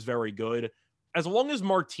this team is very good. As long as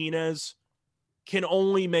Martinez can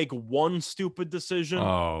only make one stupid decision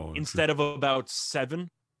instead of about 7,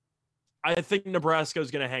 I think Nebraska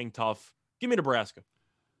is going to hang tough. Give me Nebraska.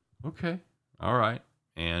 Okay. All right.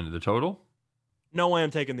 And the total? No way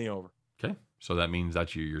I'm taking the over. Okay. So that means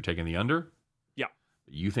that you're taking the under? Yeah.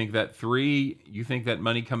 You think that 3, you think that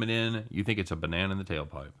money coming in, you think it's a banana in the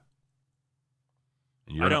tailpipe.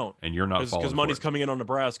 And I don't. And you're not because money's coming in on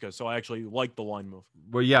Nebraska, so I actually like the line move.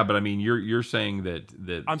 Well, yeah, but I mean, you're saying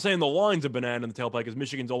that I'm saying the line's a banana in the tailpipe because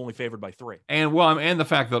Michigan's only favored by 3. And and the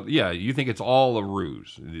fact that you think it's all a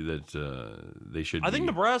ruse that they should. I think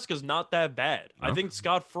Nebraska's not that bad. Okay. I think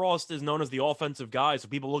Scott Frost is known as the offensive guy, so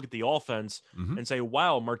people look at the offense and say,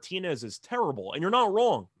 "Wow, Martinez is terrible," and you're not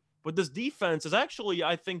wrong. But this defense is actually,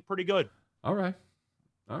 I think, pretty good. All right,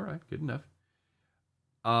 good enough.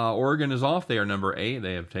 Oregon is off. They are number 8.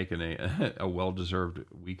 They have taken a well-deserved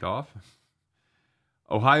week off.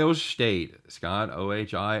 Ohio State, Scott,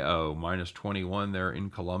 OHIO, minus 21 there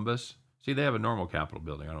in Columbus. See, they have a normal Capitol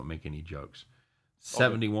building. I don't make any jokes.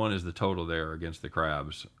 71 is the total there against the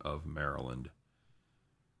Crabs of Maryland.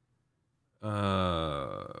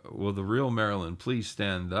 Will the real Maryland please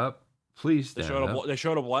stand up? Please stand up. They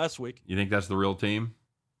showed up last week. You think that's the real team?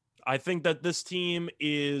 I think that this team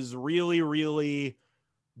is really, really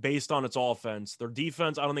based on its offense. Their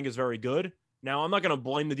defense, I don't think, is very good. Now, I'm not going to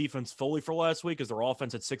blame the defense fully for last week because their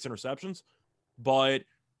offense had 6 interceptions, but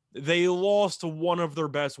they lost one of their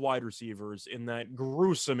best wide receivers in that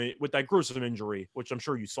gruesome injury, which I'm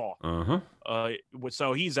sure you saw.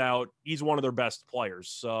 So he's out. He's one of their best players.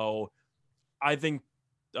 So I think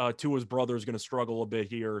Tua's brother is going to struggle a bit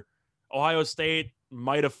here. Ohio State,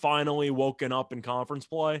 might have finally woken up in conference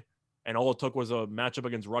play, and all it took was a matchup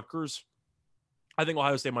against Rutgers. I think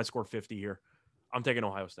Ohio State might score 50 here. I'm taking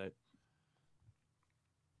Ohio State.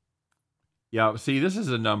 Yeah, see, this is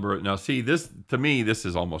a number. Now, see, this, to me, this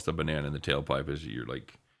is almost a banana in the tailpipe. Is you're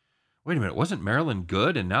like, wait a minute, wasn't Maryland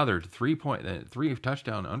good? And now they're 3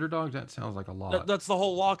 touchdown underdogs? That sounds like a lot. That's the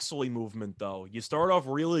whole Loxley movement, though. You start off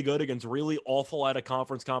really good against really awful out of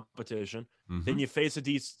conference competition. Then you face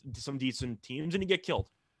some decent teams and you get killed.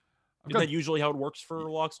 Isn't that usually how it works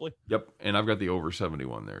for Loxley? Yep, and I've got the over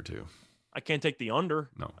 71 there, too. I can't take the under.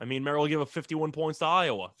 No. I mean, Maryland gave up 51 points to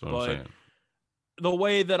Iowa. That's what I'm saying. The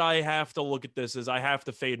way that I have to look at this is I have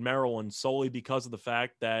to fade Maryland solely because of the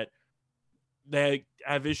fact that they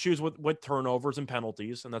have issues with turnovers and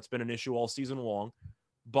penalties, and that's been an issue all season long.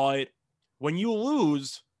 But when you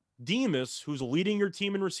lose Demas, who's leading your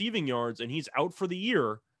team in receiving yards, and he's out for the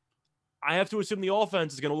year, I have to assume the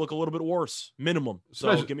offense is going to look a little bit worse, minimum.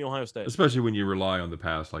 So give me Ohio State. Especially when you rely on the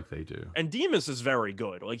pass like they do. And Demas is very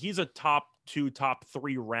good. Like, he's a top 2, top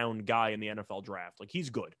 3 round guy in the NFL draft. Like,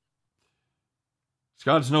 he's good.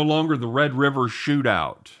 Scott, it's no longer the Red River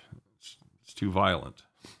shootout. It's too violent.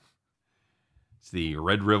 It's the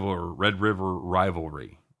Red River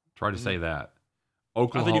rivalry. Try to say that.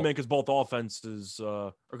 Oklahoma. I think you meant because both offenses,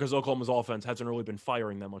 or because Oklahoma's offense hasn't really been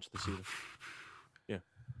firing that much this season. Yeah.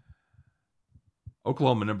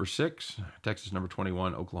 Oklahoma number 6, Texas number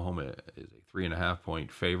 21. Oklahoma is a 3.5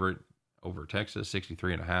 point favorite over Texas.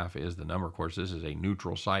 63.5 is the number. Of course, this is a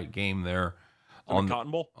neutral site game there. On the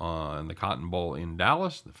Cotton Bowl? On the Cotton Bowl in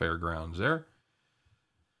Dallas, the fairgrounds there.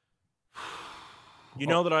 You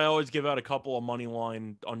know that I always give out a couple of money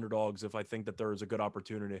line underdogs if I think that there is a good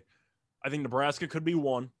opportunity. I think Nebraska could be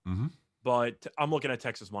one, but I'm looking at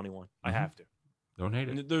Texas money line. I have to. Don't hate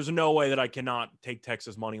it. And there's no way that I cannot take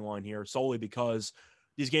Texas money line here solely because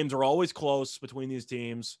these games are always close between these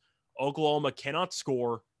teams. Oklahoma cannot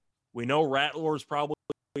score. We know Rattler is probably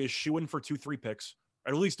a shoo-in for 2-3 picks,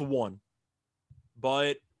 or at least one.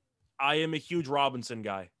 But I am a huge Robinson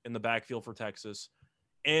guy in the backfield for Texas.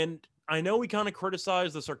 And I know we kind of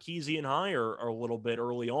criticized the Sarkisian hire a little bit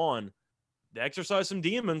early on. They exercised some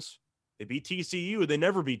demons. They beat TCU. They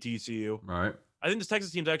never beat TCU. Right. I think this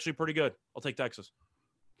Texas team's actually pretty good. I'll take Texas.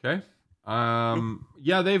 Okay.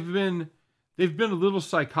 Yeah, they've been a little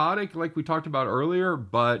psychotic, like we talked about earlier,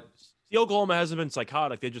 but the Oklahoma hasn't been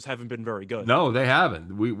psychotic. They just haven't been very good. No, they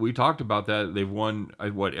haven't. We talked about that. They've won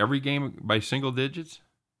every game by single digits?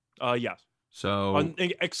 Yes. So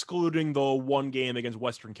excluding the one game against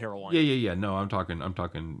Western Carolina. Yeah. No, I'm talking,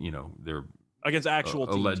 they're against actual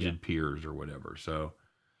teams, alleged peers or whatever. So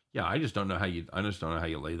yeah, I just don't know how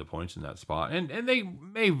you lay the points in that spot. And they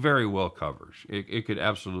may very well cover. It could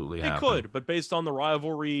absolutely happen. It could, but based on the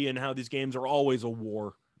rivalry and how these games are always a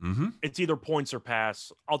war, it's either points or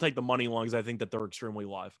pass. I'll take the money line because I think that they're extremely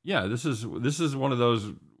live. Yeah, this is one of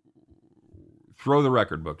those throw the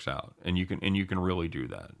record books out, and you can really do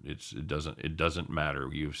that. It doesn't matter.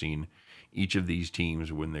 You've seen each of these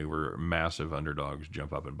teams when they were massive underdogs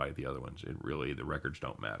jump up and bite the other ones. The records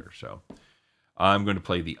don't matter. So I'm going to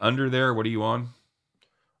play the under there. What are you on?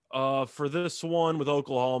 For this one with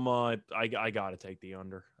Oklahoma, I got to take the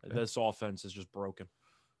under. Okay. This offense is just broken.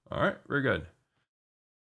 All right, very good.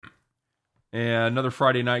 And another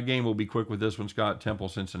Friday night game. We'll be quick with this one, Scott. Temple,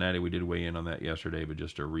 Cincinnati. We did weigh in on that yesterday, but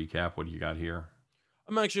just to recap, what do you got here?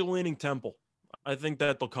 I'm actually leaning Temple. I think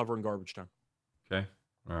that they'll cover in garbage time. Okay.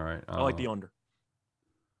 All right. I like the under.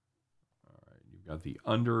 All right. You've got the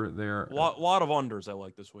under there. Lot of unders I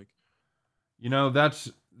like this week.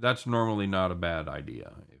 That's normally not a bad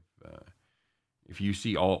idea. If you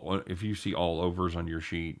see all overs on your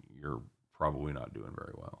sheet, you're probably not doing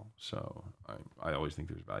very well. So I always think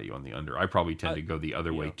there's value on the under. I probably tend to go the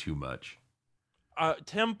other way too much.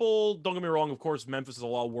 Temple, don't get me wrong, of course, Memphis is a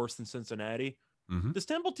lot worse than Cincinnati. This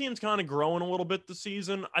Temple team's kind of growing a little bit this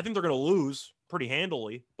season. I think they're going to lose pretty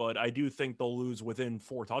handily, but I do think they'll lose within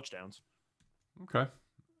 4 touchdowns. Okay.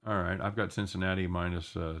 All right. I've got Cincinnati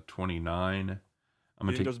minus 29.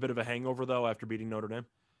 You think there's a bit of a hangover, though, after beating Notre Dame?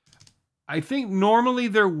 I think normally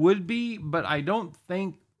there would be, but I don't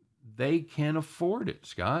think they can afford it,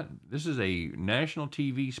 Scott. This is a national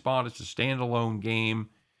TV spot. It's a standalone game.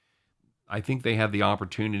 I think they have the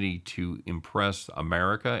opportunity to impress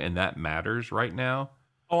America, and that matters right now.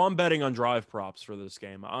 Oh, I'm betting on drive props for this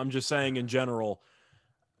game. I'm just saying in general,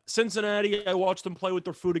 Cincinnati, I watched them play with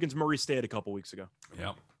their food against Murray State a couple weeks ago.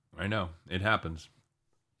 Yeah, I know. It happens.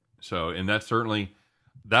 So, and that's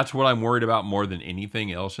what I'm worried about more than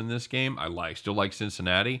anything else in this game. I still like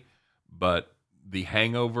Cincinnati, but the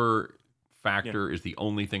hangover factor is the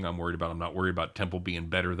only thing I'm worried about. I'm not worried about Temple being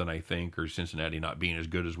better than I think or Cincinnati not being as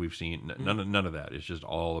good as we've seen. None of that. It's just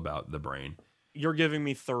all about the brain. You're giving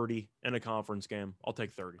me 30 in a conference game. I'll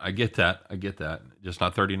take 30. I get that. Just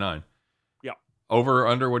not 39. Yeah. Over or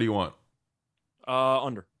under, what do you want?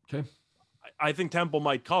 Under. Okay. I think Temple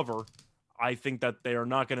might cover. I think that they are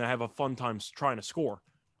not going to have a fun time trying to score.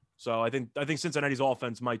 So I think Cincinnati's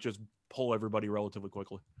offense might just pull everybody relatively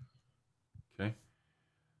quickly. Okay.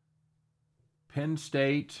 Penn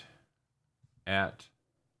State at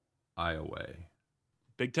Iowa.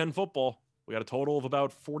 Big Ten football. We got a total of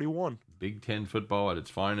about 41. Big Ten football at its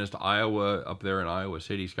finest. Iowa up there in Iowa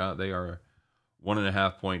City, Scott. They are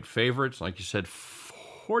 1.5 point favorites. Like you said,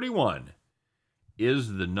 41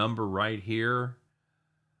 is the number right here.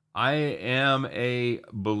 I am a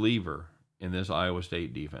believer in this Iowa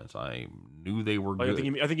State defense. I knew they were good.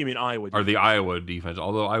 I think you mean Iowa defense. Or the Iowa defense,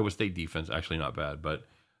 although Iowa State defense actually not bad, but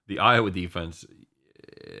the Iowa defense,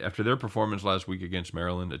 after their performance last week against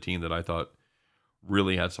Maryland, a team that I thought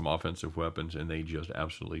really had some offensive weapons, and they just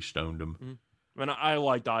absolutely stoned them. I mean, I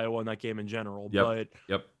liked Iowa in that game in general, but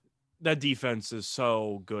that defense is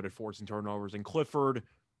so good at forcing turnovers. And Clifford,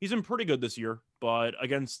 he's been pretty good this year, but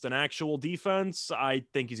against an actual defense, I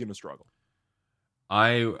think he's going to struggle.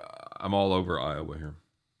 I'm all over Iowa here.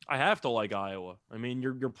 I have to like Iowa. I mean,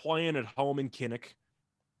 you're playing at home in Kinnick,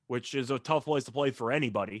 which is a tough place to play for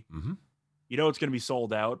anybody. Mm-hmm. You know it's going to be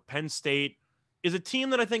sold out. Penn State is a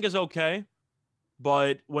team that I think is okay,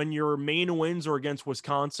 but when your main wins are against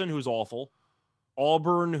Wisconsin, who's awful,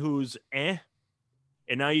 Auburn, who's and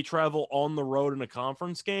now you travel on the road in a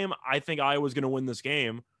conference game, I think Iowa's going to win this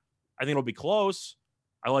game. I think it'll be close.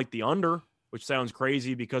 I like the under, which sounds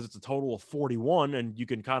crazy because it's a total of 41, and you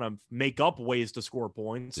can kind of make up ways to score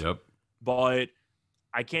points. Yep. But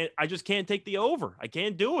I just can't take the over. I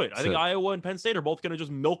can't do it. I think Iowa and Penn State are both going to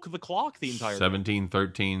just milk the clock the entire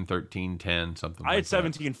 17-13, 13-10, something like that. I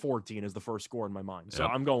had 17-14 as the first score in my mind. So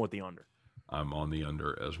I'm going with the under. I'm on the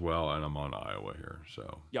under as well, and I'm on Iowa here.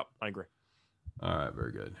 So yep, I agree. All right,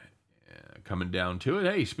 very good. Coming down to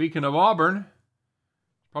it. Hey, speaking of Auburn,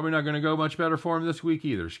 probably not going to go much better for them this week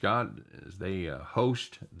either, Scott, as they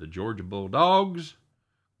host the Georgia Bulldogs.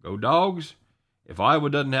 Go Dogs. If Iowa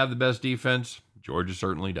doesn't have the best defense, Georgia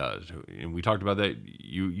certainly does. And we talked about that.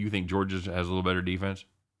 You think Georgia has a little better defense?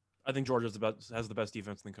 I think Georgia has the best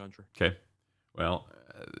defense in the country. Okay. Well,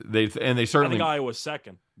 they certainly. I think Iowa's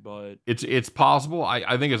second, but it's possible.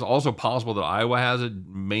 I think it's also possible that Iowa has it,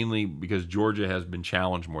 mainly because Georgia has been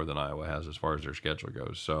challenged more than Iowa has as far as their schedule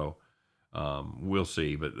goes. So we'll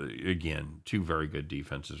see. But again, two very good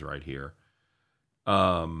defenses right here.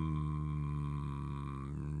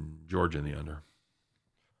 Georgia in the under.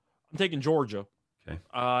 I'm taking Georgia. Okay.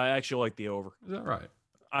 I actually like the over. Is that right?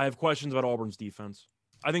 I have questions about Auburn's defense.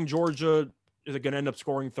 I think Georgia is going to end up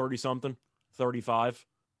scoring 30-something, 35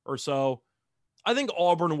 or so. I think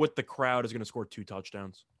Auburn with the crowd is going to score 2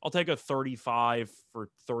 touchdowns. I'll take a 35 for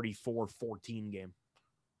 34-14 game.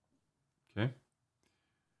 Okay.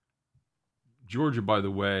 Georgia, by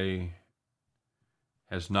the way,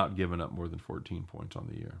 has not given up more than 14 points on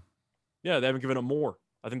the year. Yeah, they haven't given up more.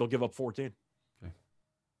 I think they'll give up 14. Okay.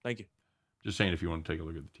 Thank you. Just saying if you want to take a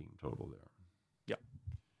look at the team total there. Yeah.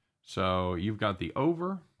 So you've got the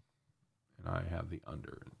over, and I have the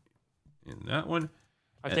under in that one.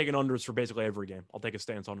 I've taken unders for basically every game. I'll take a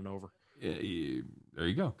stance on an over. There you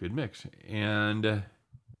go. Good mix. And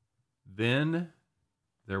then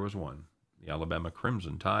there was one. The Alabama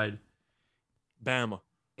Crimson Tide. Bama.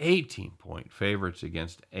 18-point favorites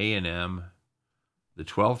against A&M. The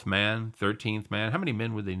 12th man, 13th man. How many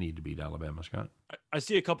men would they need to beat Alabama, Scott? I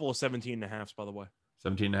see a couple of 17.5s, by the way.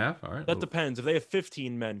 17.5? All right. That depends. If they have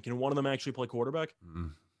 15 men, can one of them actually play quarterback?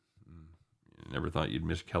 Never thought you'd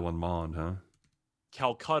miss Kellen Mond, huh?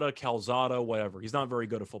 Calcutta, Calzada, whatever. He's not very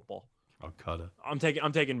good at football. Calcutta. I'm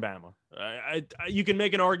taking Bama. You can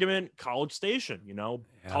make an argument. College Station,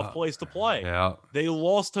 tough place to play. Yeah. They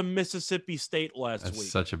lost to Mississippi State last week.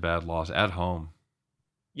 That's such a bad loss at home.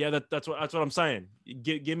 Yeah, that's what I'm saying.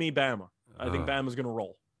 Give me Bama. I think Bama's gonna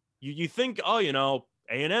roll. You think,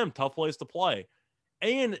 A&M, tough place to play.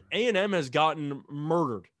 A&M has gotten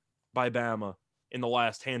murdered by Bama in the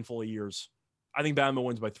last handful of years. I think Bama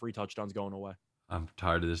wins by 3 touchdowns going away. I'm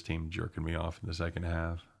tired of this team jerking me off in the second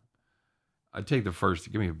half. I'd take the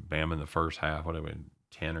first. Give me Bama in the first half. What,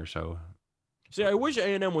 10 or so? See, I wish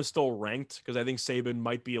A&M was still ranked because I think Saban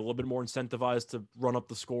might be a little bit more incentivized to run up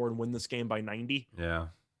the score and win this game by 90. Yeah.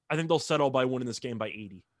 I think they'll settle by winning this game by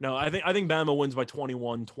 80. No, I think Bama wins by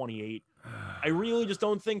 21, 28. I really just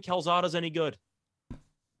don't think Calzada's any good.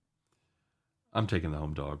 I'm taking the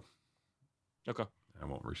home dog. Okay. I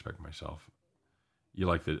won't respect myself. You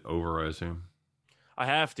like the over, I assume? I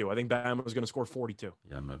have to. I think Bama is going to score 42.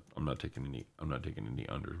 Yeah, I'm not taking any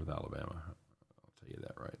unders with Alabama. I'll tell you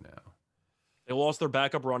that right now. They lost their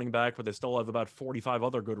backup running back, but they still have about 45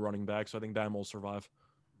 other good running backs. So I think Bama will survive.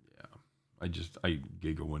 Yeah, I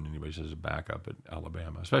giggle when anybody says a backup at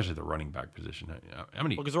Alabama, especially the running back position. How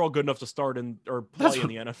many? Because they're all good enough to start or play in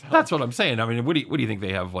the NFL. That's what I'm saying. I mean, what do you think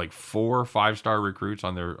they have, like 4 5-star recruits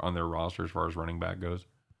on their roster as far as running back goes?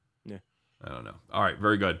 Yeah, I don't know. All right,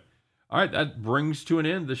 very good. All right, that brings to an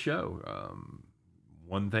end the show.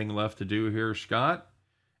 One thing left to do here, Scott,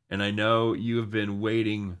 and I know you have been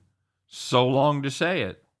waiting so long to say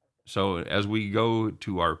it. So as we go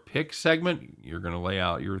to our pick segment, you're going to lay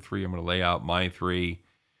out your 3. I'm going to lay out my 3.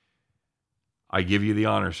 I give you the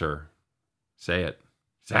honor, sir. Say it.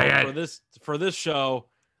 Say it. For this show,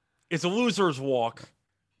 it's a loser's walk.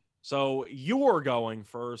 So you are going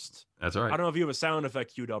first. That's all right. I don't know if you have a sound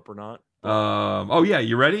effect queued up or not. Oh yeah,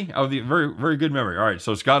 you ready? Oh, the very, very good memory. All right,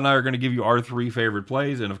 so Scott and I are going to give you our 3 favorite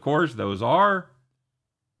plays, and of course, those are.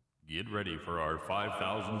 Get ready for our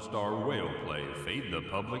 5,000-star whale play. Fade the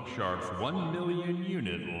Public Sharks 1 million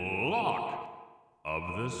unit lock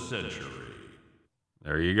of the century.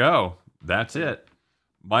 There you go. That's it.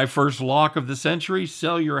 My first lock of the century.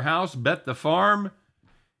 Sell your house, bet the farm.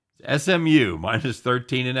 SMU minus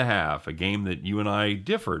 13.5. A game that you and I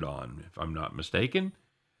differed on, if I'm not mistaken.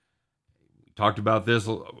 Talked about this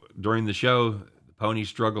during the show. The Ponies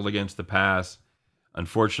struggle against the pass.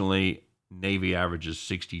 Unfortunately, Navy averages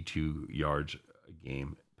 62 yards a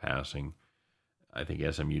game passing. I think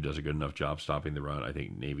SMU does a good enough job stopping the run. I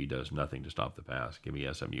think Navy does nothing to stop the pass. Give me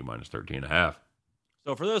SMU minus 13.5.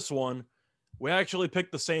 So for this one, we actually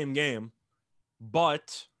picked the same game,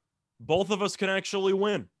 but both of us can actually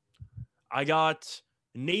win. I got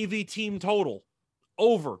Navy team total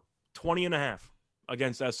over 20.5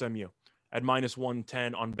 against SMU at minus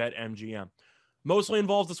 110 on BetMGM. Mostly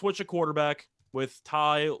involves the switch at quarterback with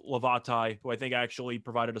Tai Lavatai, who I think actually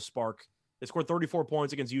provided a spark. They scored 34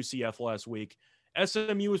 points against UCF last week.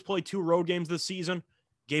 SMU has played 2 road games this season,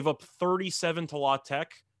 gave up 37 to La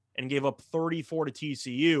Tech, and gave up 34 to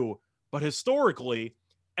TCU. But historically,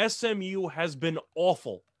 SMU has been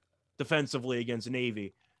awful defensively against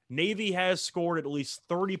Navy. Navy has scored at least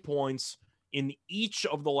 30 points in each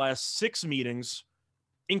of the last 6 meetings,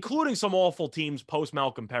 including some awful teams post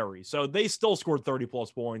Malcolm Perry. So they still scored 30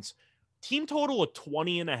 plus points. Team total of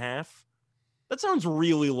 20.5. That sounds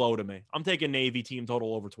really low to me. I'm taking Navy team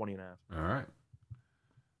total over 20.5. All right.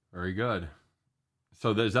 Very good.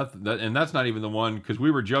 So there's that, and that's not even the one, because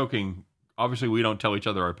we were joking. Obviously, we don't tell each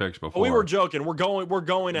other our picks before. We were joking. We're going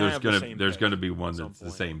to have the same. There's going to be one that's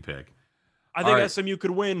the same pick. I think SMU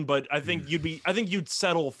could win, but I think you'd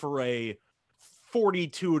settle for a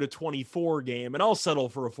 42-24 game, and I'll settle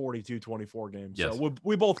for a 42-24 game. Yes. So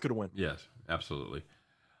we both could win. Yes, absolutely.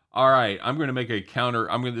 All right, I'm going to make a counter.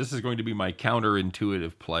 This is going to be my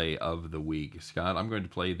counterintuitive play of the week, Scott. I'm going to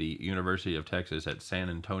play the University of Texas at San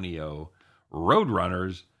Antonio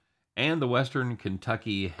Roadrunners and the Western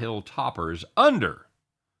Kentucky Hilltoppers under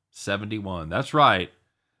 71. That's right.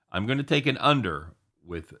 I'm going to take an under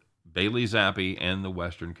with Bailey Zappi and the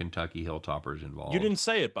Western Kentucky Hilltoppers involved. You didn't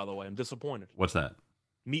say it, by the way. I'm disappointed. What's that?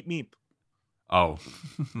 Meep meep. Oh,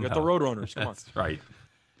 you got the Roadrunners. Come on. That's right.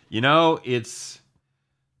 You know, it's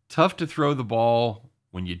tough to throw the ball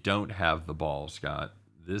when you don't have the ball, Scott.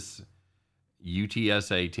 This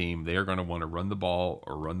UTSA team, they are going to want to run the ball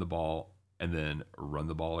and then run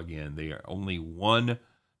the ball again. They are only one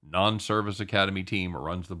non-service academy team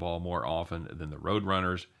runs the ball more often than the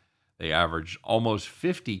Roadrunners. They average almost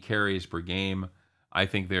 50 carries per game. I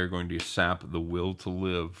think they're going to sap the will to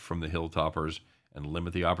live from the Hilltoppers and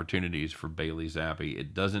limit the opportunities for Bailey Zappi.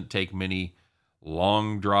 It doesn't take many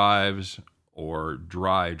long drives or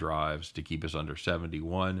dry drives to keep us under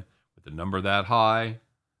 71. With the number that high,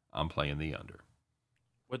 I'm playing the under.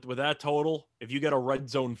 With that total, if you get a red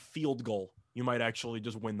zone field goal, you might actually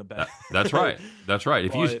just win the bet. That's right. That's right.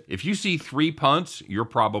 If you see 3 punts, you're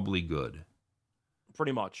probably good.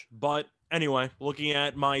 Pretty much. But anyway, looking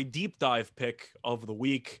at my deep dive pick of the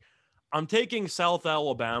week, I'm taking South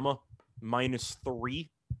Alabama -3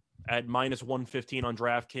 at -115 on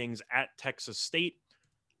DraftKings at Texas State.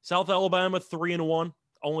 South Alabama 3-1.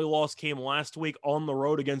 Only loss came last week on the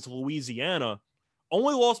road against Louisiana.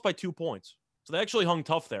 Only lost by 2 points. So they actually hung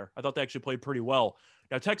tough there. I thought they actually played pretty well.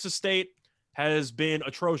 Now, Texas State has been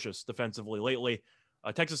atrocious defensively lately.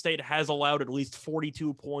 Texas State has allowed at least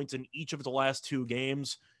 42 points in each of its last 2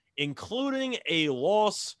 games, including a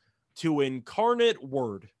loss to Incarnate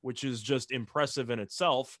Word, which is just impressive in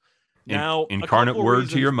itself. Now, Incarnate Word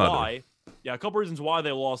to your mother. Yeah, a couple reasons why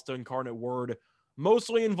they lost to Incarnate Word,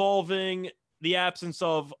 mostly involving the absence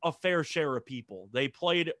of a fair share of people. They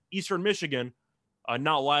played Eastern Michigan,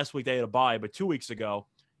 not last week, they had a bye, but 2 weeks ago,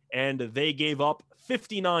 and they gave up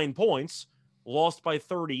 59 points, lost by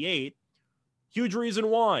 38. Huge reason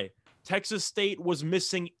why. Texas State was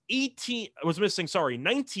missing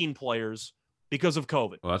 19 players because of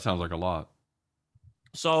COVID. Well, that sounds like a lot.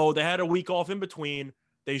 So they had a week off in between.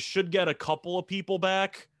 They should get a couple of people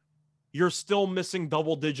back. You're still missing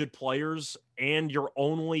double-digit players, and you're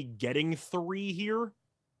only getting 3 here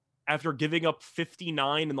after giving up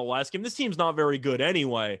 59 in the last game. This team's not very good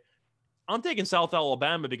anyway. I'm taking South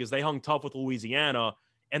Alabama because they hung tough with Louisiana,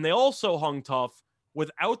 and they also hung tough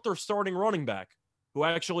without their starting running back, who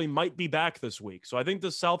actually might be back this week. So I think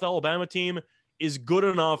the South Alabama team is good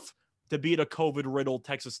enough to beat a COVID-riddled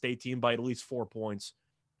Texas State team by at least 4 points.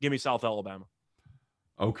 Give me South Alabama.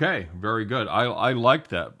 Okay, very good. I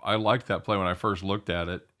liked that. I liked that play when I first looked at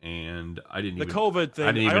it, and I didn't The even COVID thing,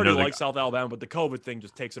 I didn't I even already know like South Alabama, but the COVID thing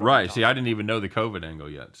just takes it over right. the top. See, I didn't even know the COVID angle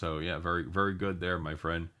yet. So yeah, very very good there, my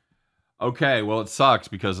friend. Okay, well it sucks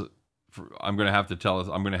because I'm gonna have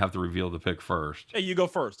to reveal the pick first. Hey, you go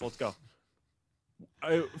first. Let's go.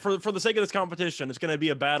 For the sake of this competition, it's going to be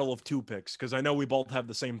a battle of 2 picks because I know we both have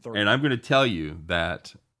the same 30. And I'm going to tell you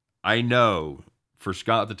that I know for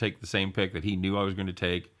Scott to take the same pick that he knew I was going to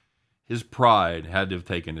take, his pride had to have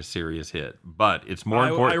taken a serious hit. But it's more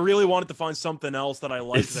important. I really wanted to find something else that I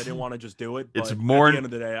liked because I didn't want to just do it. But it's more, at the end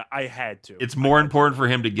of the day, I had to. It's more important for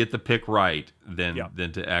him to get the pick right than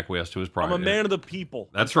to acquiesce to his pride. I'm a man of the people.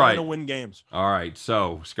 That's I'm right. trying to win games. All right.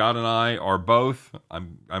 So Scott and I are both.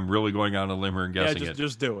 I'm really going out on a limb here and guessing it.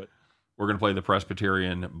 Just do it. We're going to play the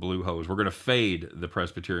Presbyterian Blue Hose. We're going to fade the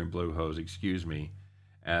Presbyterian Blue Hose. Excuse me,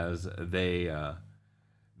 as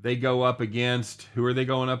they go up against, who are they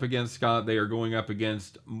going up against, Scott? They are going up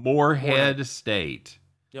against Morehead State.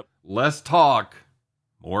 Yep. Less talk,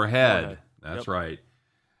 more head. That's Yep. right.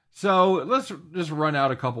 So let's just run out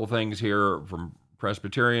a couple things here from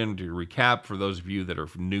Presbyterian to recap for those of you that are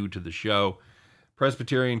new to the show.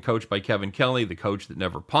 Presbyterian, coached by Kevin Kelly, the coach that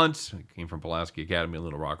never punts. He came from Pulaski Academy in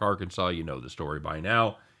Little Rock, Arkansas. You know the story by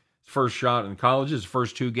now. His first shot in college, his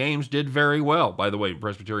first 2 games, did very well. By the way,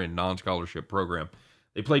 Presbyterian non-scholarship program.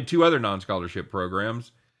 They played 2 other non-scholarship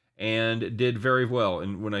programs and did very well.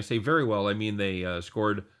 And when I say very well, I mean they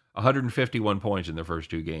scored 151 points in their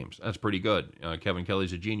first 2 games. That's pretty good. Kevin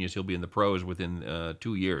Kelly's a genius. He'll be in the pros within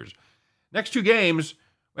 2 years. Next 2 games,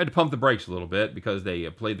 we had to pump the brakes a little bit because they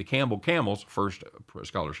played the Campbell Camels, first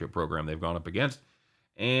scholarship program they've gone up against.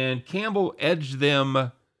 And Campbell edged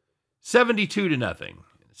them 72-0.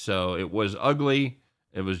 So it was ugly.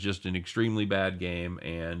 It was just an extremely bad game.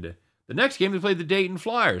 And the next game, they played the Dayton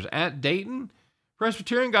Flyers at Dayton.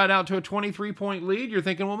 Presbyterian got out to a 23-point lead. You're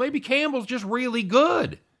thinking, well, maybe Campbell's just really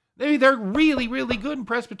good. Maybe they're really, really good, and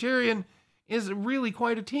Presbyterian is really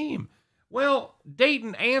quite a team. Well,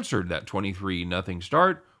 Dayton answered that 23-0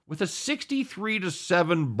 start with a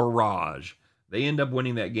 63-7 barrage. They end up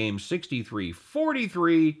winning that game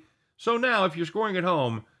 63-43. So now, if you're scoring at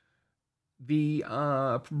home, the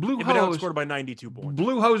Blue Hose scored by 92 points.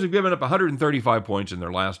 Blue Hose have given up 135 points in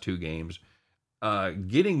their last 2 games.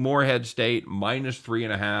 Getting Morehead State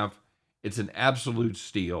 -3.5. It's an absolute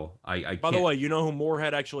steal. By the way, you know who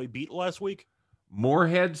Morehead actually beat last week?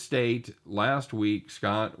 Morehead State last week,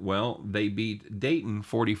 Scott, well, they beat Dayton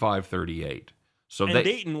 45-38. So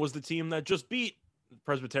Dayton was the team that just beat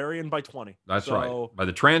Presbyterian by 20. That's right. By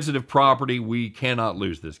the transitive property, we cannot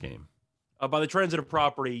lose this game. By the transitive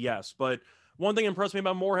property, yes. But one thing impressed me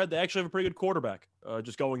about Morehead, they actually have a pretty good quarterback.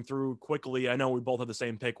 Just going through quickly, I know we both have the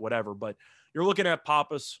same pick, whatever, but you're looking at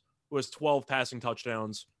Pappas, who has 12 passing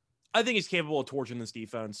touchdowns. I think he's capable of torching this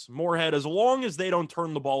defense. Morehead, as long as they don't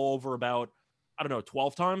turn the ball over about,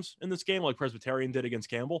 12 times in this game, like Presbyterian did against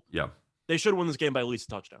Campbell. Yeah. They should win this game by at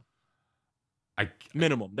least a touchdown.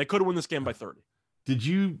 Minimum. They could win this game by 30. Did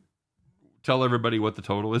you tell everybody what the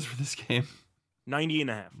total is for this game?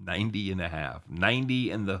 90.5. 90.5. 90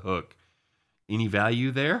 and the hook. Any value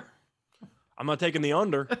there? I'm not taking the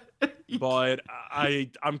under, but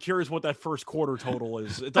I'm curious what that first quarter total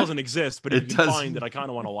is. It doesn't exist, but if you can find it, I kind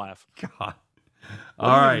of want to laugh. God. All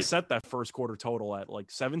right. You set that first quarter total at like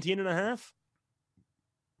 17.5?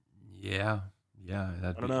 Yeah.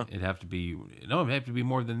 I don't know. It'd have to be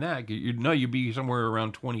more than that. You'd be somewhere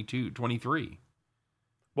around 22, 23.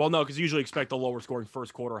 Well, no, because you usually expect a lower scoring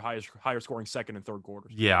first quarter, higher scoring second and third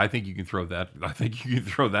quarters. Yeah, I think you can throw that.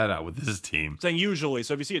 Out with this team. I'm saying usually,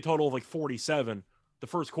 so if you see a total of like 47, the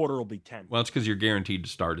first quarter will be 10. Well, it's because you're guaranteed to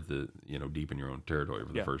start at the deep in your own territory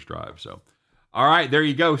for the first drive. So, All right, there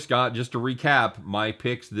you go, Scott. Just to recap, my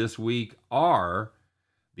picks this week are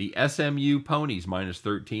the SMU Ponies minus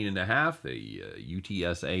 13.5, the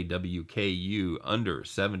UTSA WKU under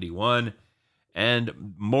 71,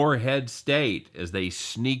 and Morehead State as they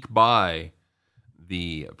sneak by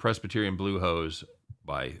the Presbyterian Blue Hose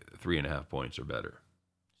by 3.5 points or better.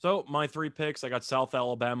 So my 3 picks, I got South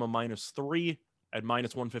Alabama minus 3 at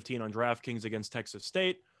minus 115 on DraftKings against Texas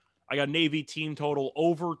State. I got Navy team total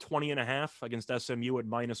over 20.5 against SMU at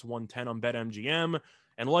minus 110 on BetMGM.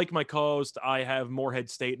 And like my co-host, I have Morehead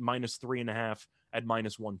State minus 3.5 at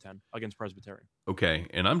minus 110 against Presbyterian. Okay,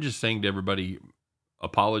 and I'm just saying to everybody,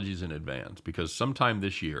 apologies in advance, because sometime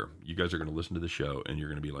this year, you guys are going to listen to the show and you're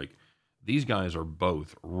going to be like, these guys are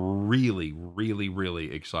both really, really,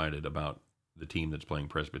 really excited about the team that's playing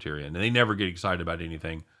Presbyterian. And they never get excited about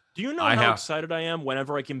anything. Do you know how excited I am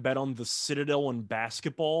whenever I can bet on the Citadel in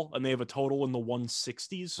basketball and they have a total in the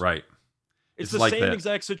 160s? Right. It's the like same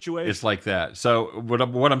exact situation. It's like that. So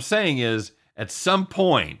what I'm saying is, at some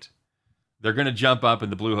point, they're going to jump up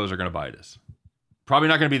and the Blue Hose are going to bite us. Probably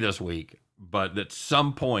not going to be this week, but at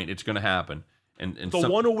some point it's going to happen. And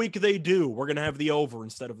one a week they do, we're going to have the over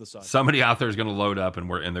instead of the side. Somebody out there is going to load up and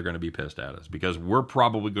they're going to be pissed at us because we're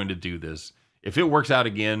probably going to do this. If it works out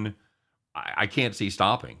again, I can't see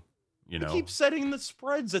stopping. You know, keep setting the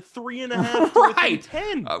spreads at 3.5 right. to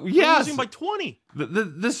 10. Yes, losing by 20.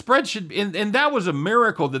 The spread should, and that was a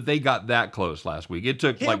miracle that they got that close last week. It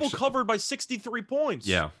took Campbell covered by 63 points.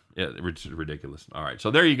 Yeah, it's ridiculous. All right,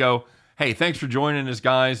 so there you go. Hey, thanks for joining us,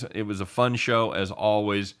 guys. It was a fun show as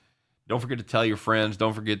always. Don't forget to tell your friends.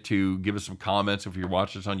 Don't forget to give us some comments if you're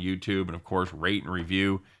watching us on YouTube, and of course, rate and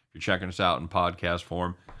review if you're checking us out in podcast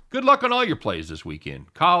form. Good luck on all your plays this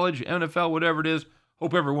weekend. College, NFL, whatever it is.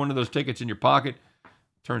 Hope every one of those tickets in your pocket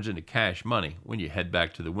turns into cash money when you head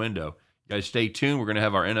back to the window. You guys stay tuned. We're going to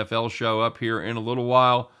have our NFL show up here in a little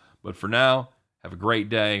while. But for now, have a great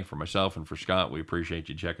day. For myself and for Scott, we appreciate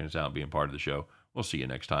you checking us out and being part of the show. We'll see you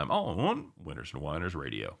next time on Winners and Winers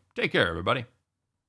Radio. Take care, everybody.